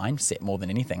guess, a mindset more than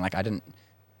anything. Like I didn't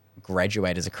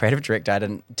graduate as a creative director. I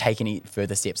didn't take any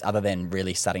further steps other than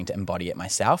really starting to embody it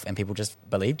myself, and people just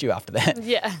believed you after that.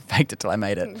 Yeah. Faked it till I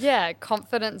made it. Yeah,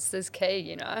 confidence is key,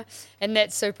 you know, and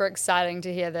that's super exciting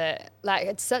to hear that. Like,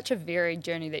 it's such a varied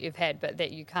journey that you've had, but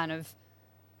that you kind of,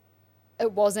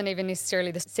 it wasn't even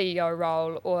necessarily the CEO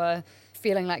role or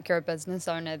feeling like you're a business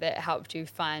owner that helped you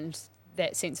find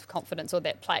that sense of confidence or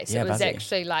that place. Yeah, it was Buzzy.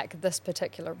 actually like this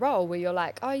particular role where you're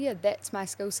like, oh yeah, that's my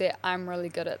skill set. I'm really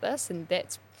good at this, and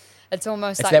it's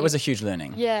almost like That was a huge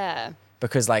learning. Yeah.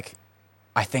 Because like,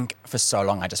 I think for so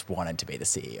long I just wanted to be the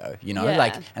CEO, you know, Yeah.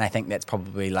 like, and I think that's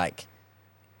probably like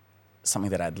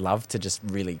something that I'd love to just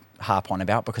really harp on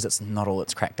about, because it's not all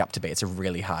it's cracked up to be. It's a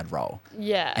really hard role.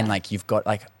 Yeah. And like, you've got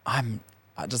like, I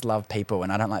just love people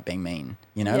and I don't like being mean,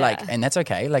 you know, Yeah. like, and that's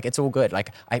okay. Like, it's all good.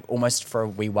 Like, I almost for a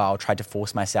wee while tried to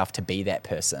force myself to be that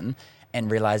person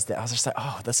and realized that I was just like,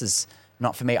 oh, this is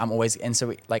not for me. I'm always, and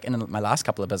so like in my last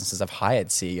couple of businesses, I've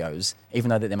hired CEOs, even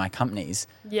though they're my companies.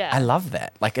 Yeah. I love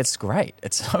that. Like, it's great.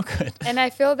 It's so good. And I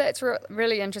feel that's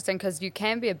really interesting, because you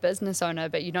can be a business owner,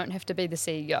 but you don't have to be the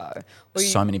CEO.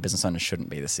 So many business owners shouldn't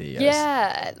be the CEOs.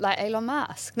 Yeah, like Elon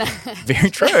Musk.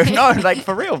 Very true. No, like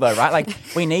for real though, right? Like,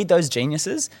 we need those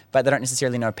geniuses, but they don't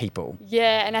necessarily know people.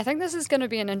 Yeah, and I think this is going to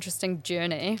be an interesting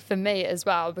journey for me as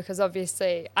well, because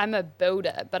obviously I'm a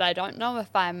builder, but I don't know if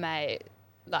I'm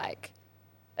like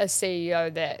a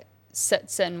CEO that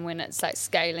sits in when it's like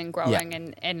scaling, growing,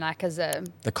 and like as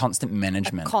the constant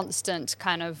management. constant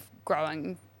kind of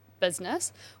growing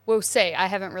business. We'll see. I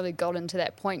haven't really gotten to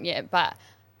that point yet, but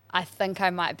I think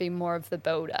I might be more of the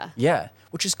builder. Yeah,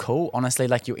 which is cool. Honestly,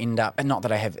 like, you end up, and not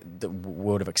that I have the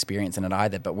world of experience in it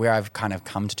either, but where I've kind of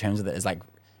come to terms with it is like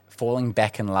falling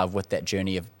back in love with that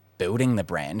journey of building the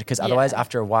brand, because otherwise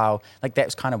after a while, like,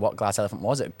 that's kind of what Glass Elephant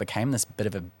was. It became this bit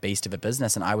of a beast of a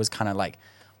business, and I was kind of like,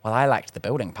 well, I liked the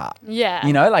building part. Yeah.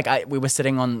 You know, like we were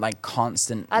sitting on like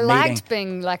constant I meeting. liked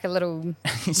being like a little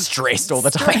stressed all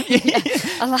the time.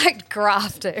 I liked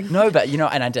grafting. No, but you know,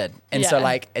 and I did. And so Yeah.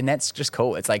 like, and that's just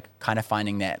cool. It's like kind of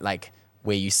finding that like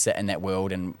where you sit in that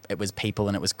world, and it was people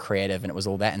and it was creative and it was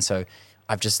all that. And so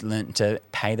I've just learned to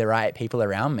pay the right people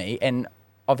around me. And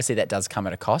obviously that does come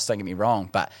at a cost, don't get me wrong,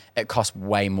 but it costs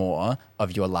way more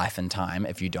of your life and time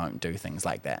if you don't do things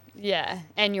like that. Yeah,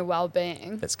 and your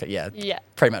well-being. That's Yeah.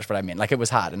 pretty much what I meant. Like, it was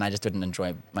hard and I just didn't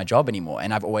enjoy my job anymore.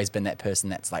 And I've always been that person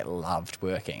that's like loved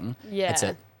working. Yeah. It's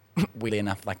weirdly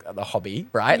enough, like the hobby,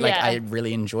 right? Like, Yeah. I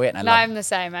really enjoy it. And I'm the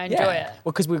same. I enjoy it.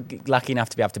 Well, because we're lucky enough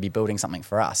to be able to be building something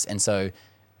for us. And so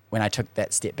when I took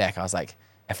that step back, I was like,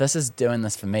 if this is doing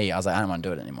this for me, I was like, I don't want to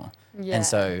do it anymore. Yeah. And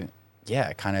so, yeah,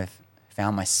 I kind of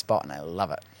found my spot and I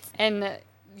love it. And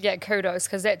yeah, kudos,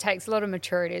 because that takes a lot of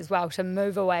maturity as well to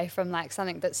move away from like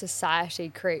something that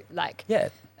society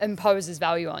imposes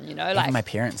value on, you know? Even Like my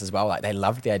parents as well, like, they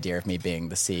loved the idea of me being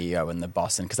the CEO and the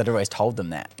boss, and because I'd always told them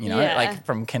that, you know, Yeah. like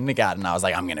from kindergarten, I was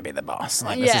like, I'm going to be the boss.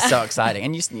 Like, this Yeah. is so exciting.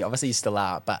 And obviously you still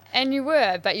are, but And you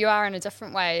were, but you are in a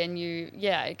different way. And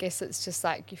I guess it's just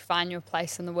like you find your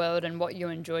place in the world and what you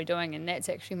enjoy doing. And that's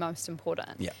actually most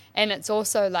important. Yeah. And it's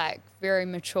also like very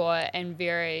mature and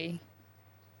very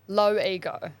low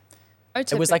ego.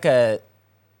 it was like I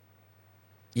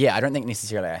don't think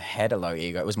necessarily I had a low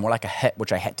ego. It was more like a hit,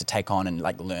 which I had to take on and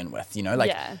like learn with, you know, like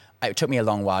Yeah. it took me a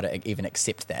long while to even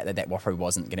accept that probably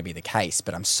wasn't going to be the case.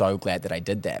 But I'm so glad that I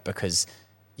did that, because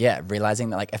realizing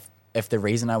that like if the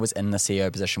reason I was in the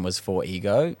CEO position was for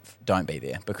ego, don't be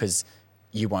there, because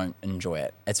you won't enjoy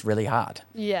it. It's really hard.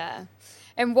 Yeah.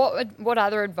 And what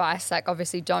other advice, like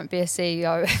obviously don't be a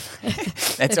CEO.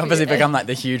 It's obviously become like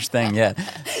the huge thing. Yeah.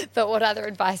 But what other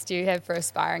advice do you have for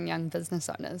aspiring young business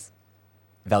owners?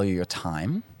 Value your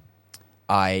time.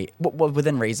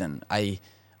 Within reason. I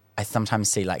sometimes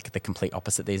see like the complete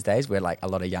opposite these days, where like a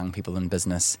lot of young people in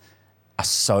business are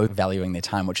so valuing their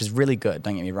time, which is really good,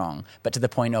 don't get me wrong, but to the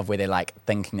point of where they're like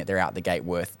thinking that they're out the gate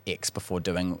worth X before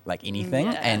doing like anything.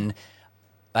 Yeah. And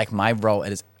like my role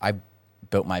is, I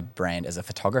built my brand as a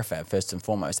photographer first and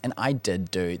foremost, and I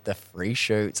did do the free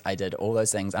shoots, I did all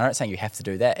those things. I'm not saying you have to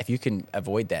do that. If you can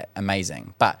avoid that,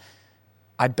 amazing. But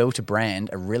I built a brand,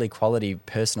 a really quality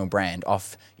personal brand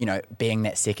off, you know, being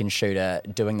that second shooter,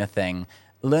 doing the thing,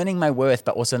 learning my worth,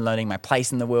 but also learning my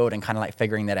place in the world and kind of like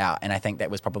figuring that out. And I think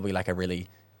that was probably like a really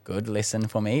good lesson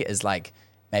for me, is like,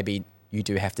 maybe you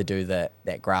do have to do that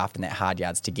graft and that hard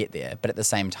yards to get there. But at the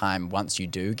same time, once you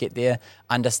do get there,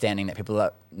 understanding that people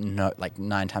are like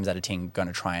 9 times out of 10 going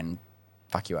to try and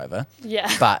fuck you over. Yeah.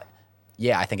 But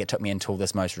yeah, I think it took me until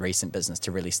this most recent business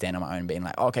to really stand on my own, being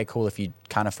like, oh, okay, cool. If you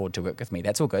can't afford to work with me,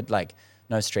 that's all good. Like,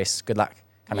 no stress. Good luck.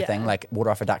 kind of thing, like water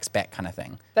off a duck's back kind of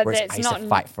thing. But Whereas that's I used to not-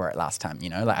 fight for it last time, you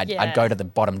know, like I'd go to the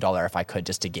bottom dollar if I could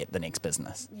just to get the next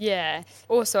business. Yeah.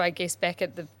 Also, I guess back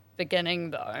at the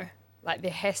beginning though, like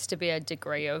there has to be a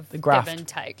degree of The give graft. and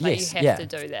take. Like Yes, you have to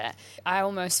do that. I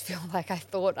almost feel like I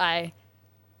thought I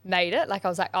made it. Like I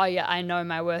was like, oh yeah, I know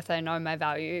my worth, I know my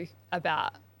value.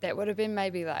 About that would have been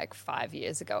maybe like 5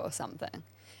 years ago or something.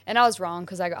 And I was wrong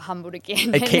because I got humbled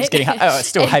again. It keeps getting, it's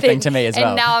still happening to me as well.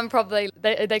 And now I'm probably,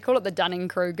 they call it the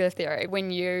Dunning-Kruger theory.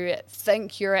 When you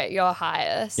think you're at your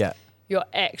highest, you're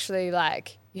actually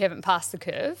like, you haven't passed the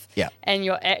curve. Yeah. And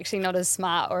you're actually not as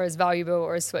smart or as valuable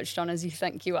or as switched on as you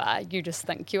think you are. You just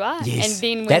think you are. Yes. And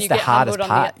then when That's you the get hardest humbled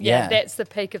part. on Yeah. that's the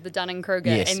peak of the Dunning-Kruger.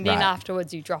 Yes, and then right.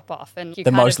 afterwards you drop off. And you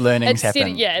The kind most of, learnings it steady-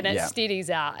 happen. Yeah, and it Yeah. steadies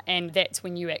out. And that's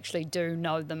when you actually do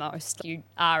know the most. You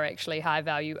are actually high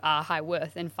value, are high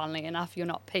worth. And funnily enough, you're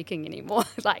not peaking anymore,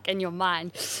 like in your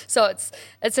mind. So it's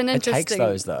an interesting... It takes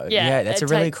those though. Yeah, That's it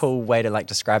a really takes- cool way to like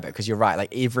describe it, because you're right.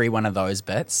 Like every one of those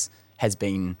bits has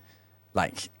been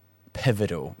like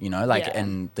pivotal, you know, like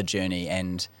in the journey.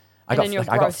 And I And in your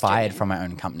got growth fired journey. from my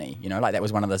own company, you know, like that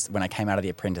was one of those, when I came out of The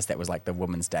Apprentice, that was like the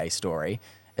Women's Day story,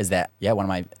 is that, one of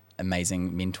my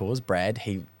amazing mentors, Brad,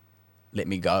 he let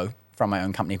me go from my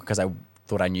own company because I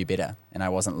thought I knew better and I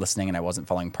wasn't listening and I wasn't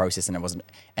following process, and it was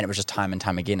just time and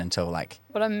time again until like,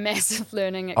 What a massive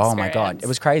learning experience. oh my God, it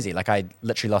was crazy. Like I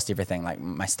literally lost everything. Like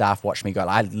my staff watched me go.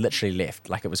 I literally left.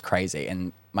 Like it was crazy.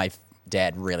 And my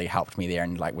dad really helped me there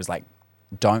and like was like,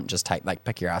 don't just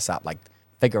pick your ass up, like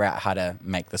figure out how to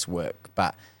make this work.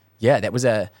 But yeah, that was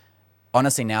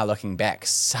honestly now looking back,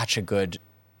 such a good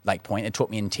like point. It taught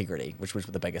me integrity, which was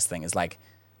the biggest thing, is like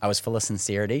I was full of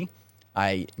sincerity.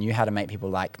 I knew how to make people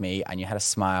like me. I knew how to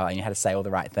smile. I knew how to say all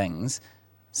the right things.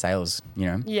 Sales, you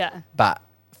know? Yeah. But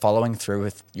following through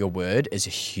with your word is a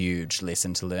huge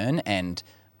lesson to learn. And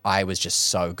I was just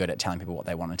so good at telling people what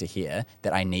they wanted to hear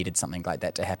that I needed something like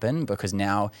that to happen, because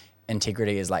now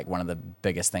integrity is like one of the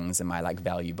biggest things in my like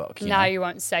value book. You Now know? you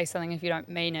won't say something if you don't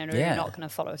mean it, or Yeah. you're not going to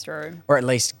follow through. Or at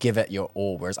least give it your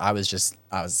all. Whereas I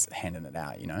was handing it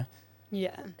out, you know?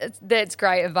 Yeah, that's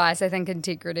great advice. I think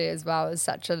integrity as well is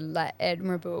such a like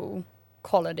admirable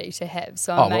quality to have.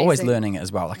 So We're always amazing. learning it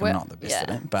as well. Like Well, I'm not the best at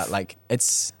yeah. it, but like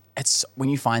it's when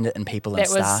you find it in people and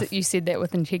That was staff. you said that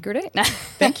with integrity. No.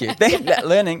 Thank you. That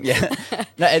learning, yeah.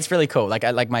 No, it's really cool.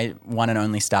 Like my one and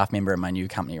only staff member in my new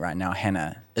company right now,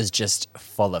 Hannah, is just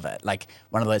full of it. Like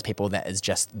one of those people that is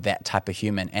just that type of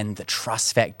human, and the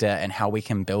trust factor and how we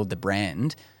can build the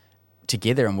brand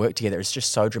together and work together is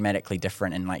just so dramatically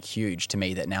different and like huge to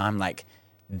me that now I'm like,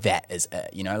 that is it,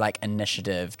 you know, like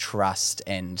initiative, trust,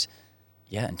 and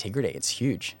integrity. It's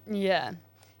huge. Yeah.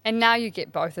 And now you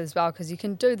get both as well, because you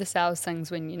can do the sales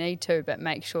things when you need to, but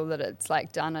make sure that it's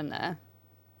like done in a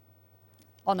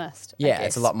honest. I Yeah,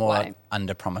 it's a guess, lot more way.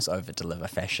 under promise, over deliver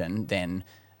fashion than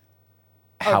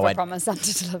how I'd Overpromise,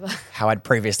 under-deliver. how I'd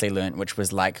previously learned, which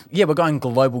was like, we're going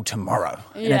global tomorrow.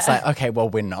 And it's Yeah. like, okay, well,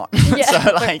 we're not. Yeah, so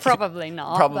we're like, probably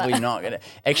not. Probably but- not.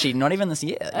 Actually, not even this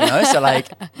year, you know? So like,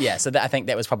 so I think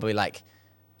that was probably like,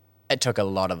 it took a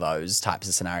lot of those types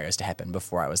of scenarios to happen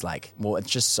before I was like, well, it's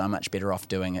just so much better off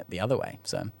doing it the other way.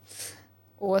 So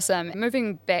Awesome.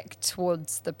 Moving back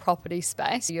towards the property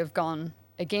space, you've gone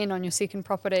again on your second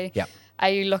property. Yep. Are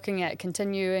you looking at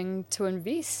continuing to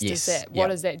invest? Yes, What yep.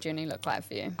 does that journey look like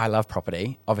for you? I love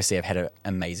property. Obviously, I've had an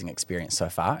amazing experience so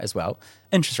far as well.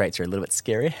 Interest rates are a little bit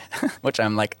scary, which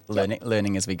I'm like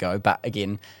learning as we go. But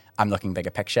again, I'm looking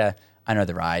bigger picture. I know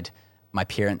the ride. My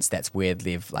parents, that's where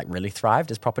they've like really thrived,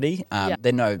 is property.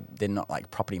 They're not like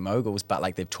property moguls, but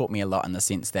like they've taught me a lot in the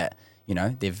sense that, you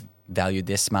know, they've valued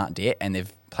their smart debt and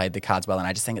they've played the cards well. And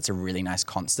I just think it's a really nice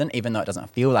constant, even though it doesn't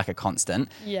feel like a constant.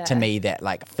 Yeah. To me, that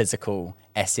like physical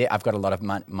asset, I've got a lot of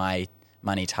my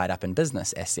money tied up in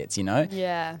business assets, you know?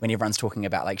 Yeah. When everyone's talking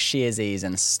about like sharesies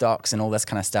and stocks and all this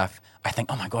kind of stuff, I think,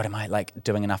 oh my God, am I like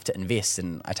doing enough to invest?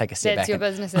 And I take a step That's back. your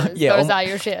and- businesses. Yeah, Those are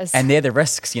your shares. And they're the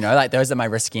risks, you know, like those are my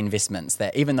risky investments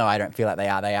that even though I don't feel like they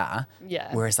are. Yeah.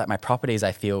 Whereas like my properties,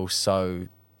 I feel so,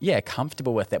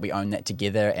 comfortable with that we own that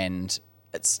together, and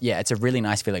it's a really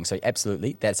nice feeling. So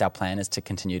absolutely, that's our plan, is to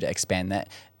continue to expand that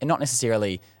and not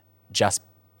necessarily just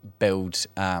build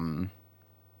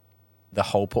the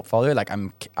whole portfolio. Like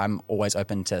I'm always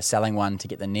open to selling one to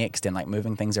get the next and like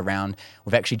moving things around.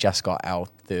 We've actually just got our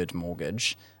third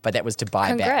mortgage, but that was to buy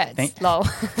Congrats. back. Lol.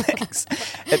 Thanks.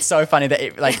 It's so funny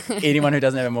that like anyone who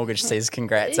doesn't have a mortgage says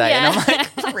congrats, eh? And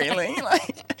I'm like, really?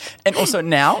 Like, and also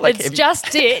now, like, It's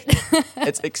just debt.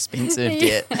 it's expensive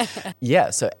debt. Yeah,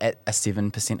 so at a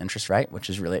 7% interest rate, which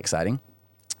is really exciting.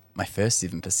 My first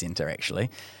 7%er actually.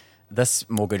 This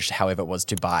mortgage, however, was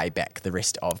to buy back the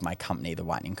rest of my company, the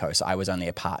Whitening Co. So I was only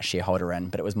a part shareholder in,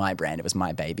 but it was my brand, it was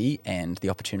my baby, and the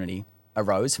opportunity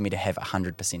arose for me to have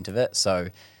 100% of it. So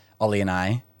Ollie and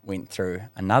I went through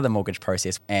another mortgage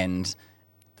process, and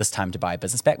this time to buy a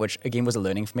business back, which again was a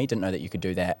learning for me. Didn't know that you could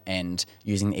do that, and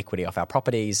using the equity off our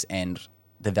properties and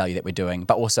the value that we're doing,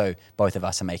 but also both of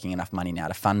us are making enough money now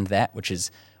to fund that, which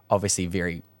is obviously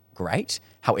very great.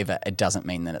 However, it doesn't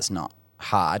mean that it's not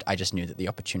hard. I just knew that the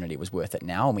opportunity was worth it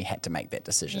now, and we had to make that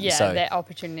decision. Yeah, so that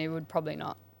opportunity would probably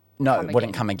not.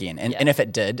 Wouldn't come again. And if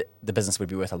it did, the business would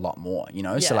be worth a lot more, you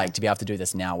know? So Yeah. like to be able to do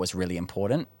this now was really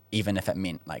important, even if it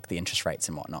meant like the interest rates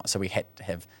and whatnot. So we had to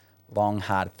have long,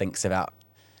 hard thinks about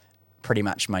pretty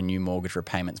much my new mortgage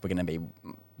repayments were going to be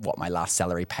what my last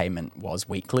salary payment was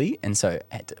weekly. And so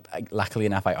luckily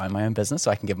enough, I own my own business, so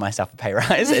I can give myself a pay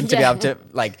rise and to be able to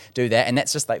like do that. And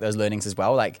that's just like those learnings as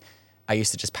well. Like I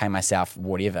used to just pay myself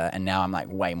whatever, and now I'm like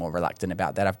way more reluctant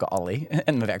about that. I've got Ollie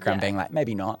in the background being like,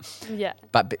 maybe not. Yeah.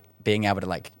 But being able to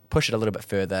like push it a little bit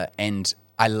further, and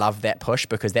I love that push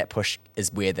because that push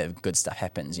is where the good stuff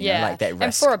happens, you know, like that risk.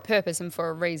 And for a purpose and for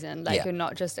a reason. Like Yeah. you're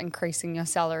not just increasing your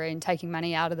salary and taking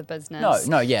money out of the business.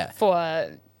 No, yeah.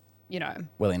 For, you know,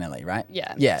 Willy-nilly, right?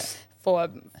 Yeah. Yeah.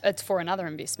 It's for another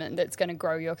investment that's going to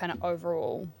grow your kind of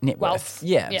overall Net wealth. worth.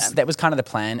 Yeah. So that was kind of the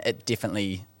plan. It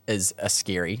definitely is a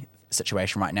scary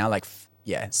situation right now. Like,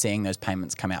 seeing those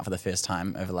payments come out for the first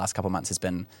time over the last couple of months has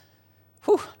been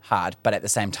hard. But at the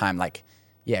same time, like,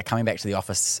 coming back to the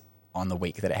office on the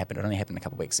week that it only happened a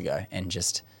couple of weeks ago, and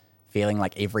just feeling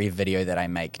like every video that I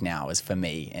make now is for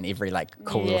me, and every like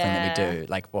cool little thing that we do,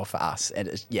 like, well, for us.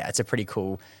 It's a pretty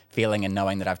cool feeling, and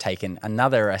knowing that I've taken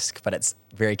another risk, but it's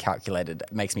very calculated.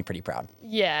 It makes me pretty proud.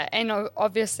 Yeah. And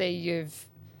obviously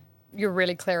you're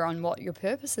really clear on what your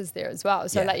purpose is there as well.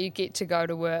 So like you get to go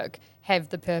to work, have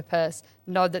the purpose,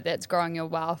 know that that's growing your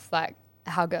wealth. Like,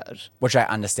 how good? Which I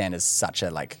understand is such a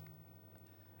like,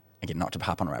 again, not to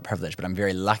harp on about privilege, but I'm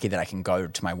very lucky that I can go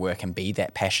to my work and be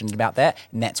that passionate about that.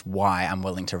 And that's why I'm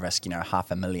willing to risk,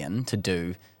 $500,000 to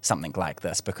do something like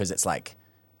this, because it's like,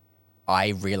 I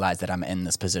realize that I'm in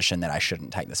this position that I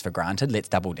shouldn't take this for granted. Let's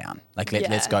double down. Like,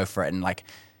 let's go for it. And like,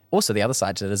 also the other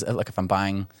side to it is, like, if I'm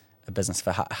buying a business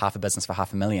for half a business for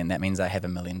 $500,000, that means I have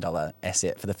 $1 million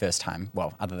asset for the first time.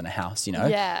 Well, other than a house,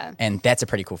 Yeah. And that's a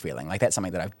pretty cool feeling. Like, that's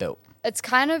something that I've built. It's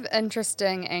kind of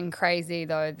interesting and crazy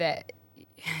though that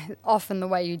often the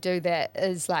way you do that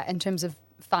is like in terms of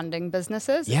funding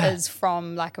businesses is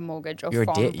from like a mortgage or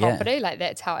from debt, property. Like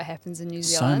that's how it happens in New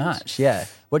Zealand. So much, yeah.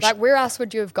 Which, like, where else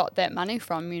would you have got that money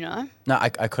from, No, I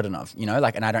couldn't have,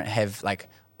 like, and I don't have like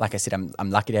I said, I'm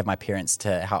lucky to have my parents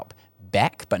to help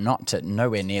back, but not to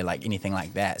nowhere near like anything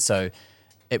like that. So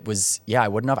it was, I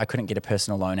wouldn't have. I couldn't get a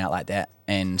personal loan out like that,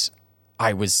 and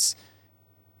I was,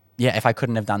 if I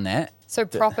couldn't have done that. So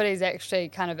properties actually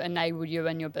kind of enabled you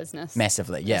in your business.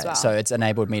 Massively, yeah. Well. So it's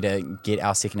enabled me to get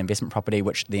our second investment property,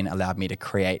 which then allowed me to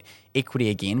create equity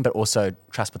again, but also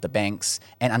trust with the banks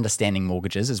and understanding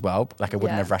mortgages as well. Like, I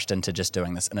wouldn't have rushed into just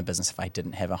doing this in a business if I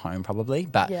didn't have a home probably.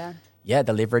 But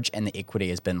the leverage and the equity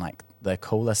has been like the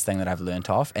coolest thing that I've learned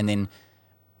off. And then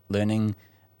learning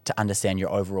to understand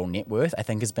your overall net worth, I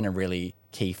think, has been a really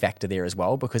key factor there as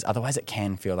well, because otherwise it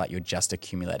can feel like you're just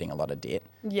accumulating a lot of debt.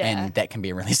 Yeah. And that can be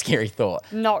a really scary thought.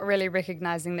 Not really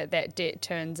recognizing that debt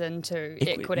turns into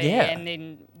equity and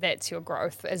then that's your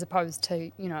growth, as opposed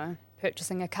to,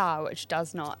 purchasing a car, which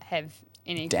does not have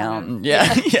any down,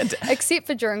 except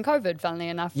for during COVID, funnily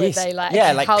enough, where they like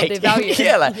held peaked,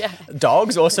 their value.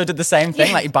 Dogs also did the same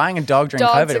thing. Like, buying a dog during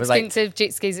COVID, it was like expensive,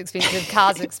 jet skis expensive,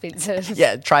 cars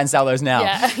expensive. Try and sell those now.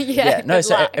 No,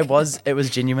 so luck. it was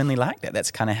genuinely like that.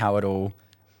 That's kind of how it all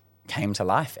came to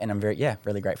life, and I'm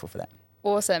really grateful for that.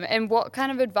 Awesome. And what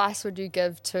kind of advice would you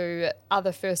give to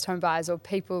other first home buyers or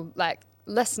people like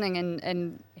listening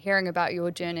and hearing about your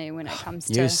journey when it comes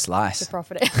to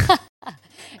property?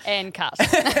 And cut.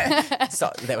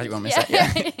 So is that what you want me to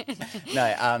say?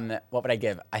 Yeah. No, what would I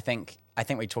give? I think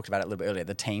we talked about it a little bit earlier.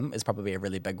 The team is probably a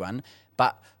really big one.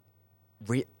 But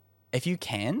if you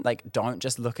can, like, don't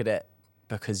just look at it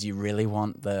because you really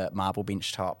want the marble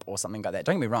bench top or something like that.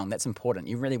 Don't get me wrong, that's important.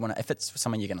 You really want to, if it's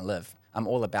somewhere you're going to live, I'm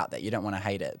all about that. You don't want to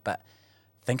hate it. But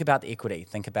think about the equity.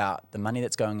 Think about the money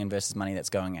that's going in versus money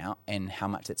that's going out, and how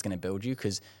much that's going to build you,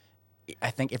 because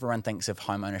I think everyone thinks of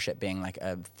home ownership being like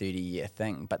a 30-year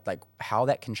thing, but like how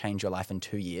that can change your life in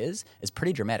 2 years is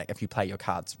pretty dramatic if you play your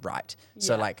cards right. Yeah.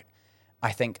 So like,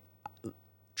 I think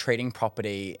treating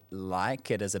property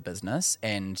like it is a business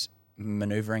and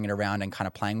maneuvering it around and kind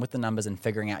of playing with the numbers and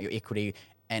figuring out your equity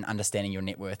and understanding your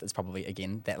net worth is probably,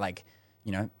 again, that like,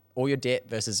 all your debt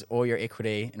versus all your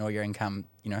equity and all your income,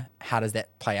 how does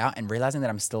that play out? And realizing that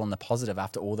I'm still in the positive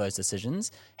after all those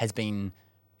decisions has been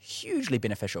hugely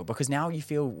beneficial, because now you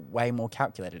feel way more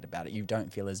calculated about it. You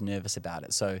don't feel as nervous about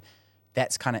it. So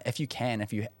that's kind of, if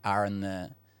you are in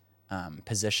the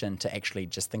position to actually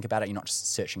just think about it, you're not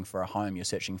just searching for a home, you're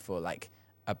searching for like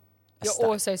you're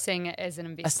also seeing it as an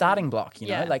investment. A starting block, you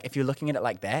know? Like if you're looking at it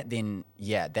like that, then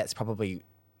that's probably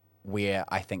where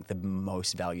I think the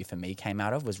most value for me came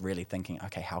out of, was really thinking,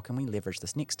 okay, how can we leverage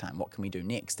this next time? What can we do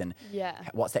next? And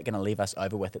what's that going to leave us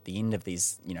over with at the end of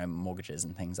these, mortgages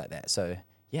and things like that? So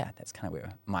that's kind of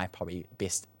where my probably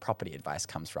best property advice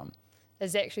comes from.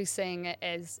 Is actually seeing it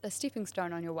as a stepping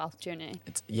stone on your wealth journey.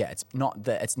 It's not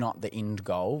the end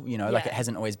goal, like it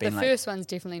hasn't always been the first one's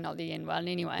definitely not the end one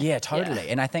anyway. Yeah, totally.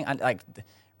 And I think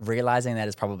realizing that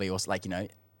is probably also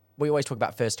we always talk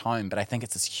about first home, but I think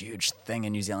it's this huge thing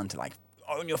in New Zealand to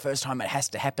own your first home. It has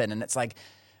to happen. And it's I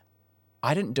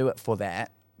didn't do it for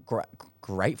that.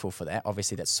 Grateful for that.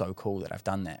 Obviously, that's so cool that I've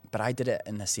done that. But I did it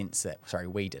in the sense that,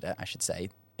 we did it, I should say,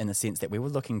 in the sense that we were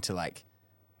looking to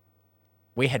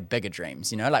we had bigger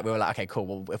dreams, we were like, okay, cool.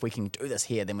 Well, if we can do this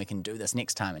here, then we can do this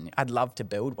next time. And I'd love to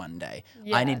build one day.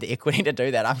 Yeah. I need the equity to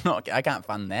do that. I can't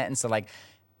fund that. And so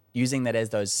using that as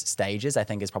those stages, I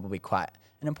think is probably quite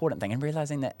an important thing. And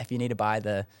realizing that if you need to buy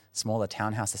the smaller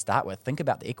townhouse to start with, think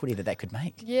about the equity that could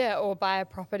make. Yeah, or buy a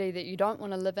property that you don't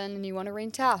want to live in and you want to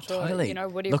rent out. Totally. Or,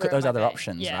 whatever. Look at those other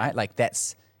options, right?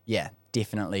 That's,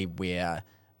 definitely where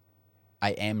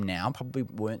I am now. Probably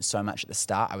weren't so much at the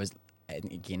start. I was,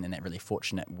 again, in that really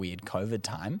fortunate, weird COVID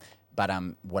time. But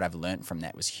what I've learned from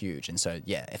that was huge. And so,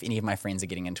 if any of my friends are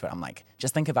getting into it, I'm like,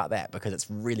 just think about that, because it's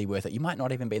really worth it. You might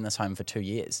not even be in this home for 2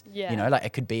 years. Yeah.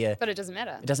 It could be But it doesn't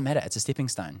matter. It doesn't matter. It's a stepping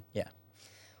stone. Yeah.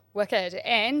 Wicked.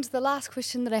 And the last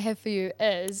question that I have for you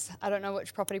is, I don't know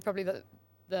which property, probably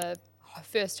the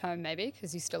first home maybe,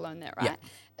 because you still own that, right?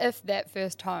 Yeah. If that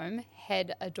first home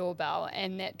had a doorbell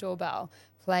and that doorbell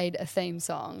played a theme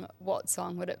song, what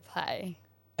song would it play?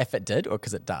 If it did, or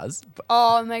because it does.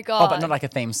 Oh my God. Oh, but not like a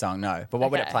theme song, no. But what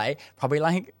would it play?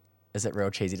 Probably is it real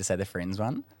cheesy to say the Friends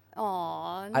one?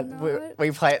 Oh, no.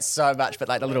 We play it so much, but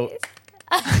a little,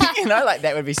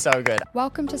 that would be so good.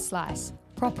 Welcome to Slice,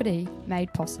 property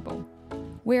made possible.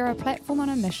 We're a platform on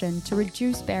a mission to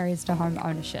reduce barriers to home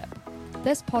ownership.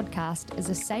 This podcast is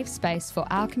a safe space for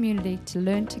our community to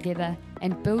learn together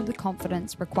and build the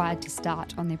confidence required to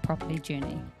start on their property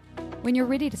journey. When you're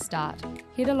ready to start,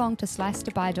 head along to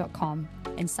slicetobuy.com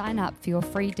and sign up for your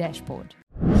free dashboard.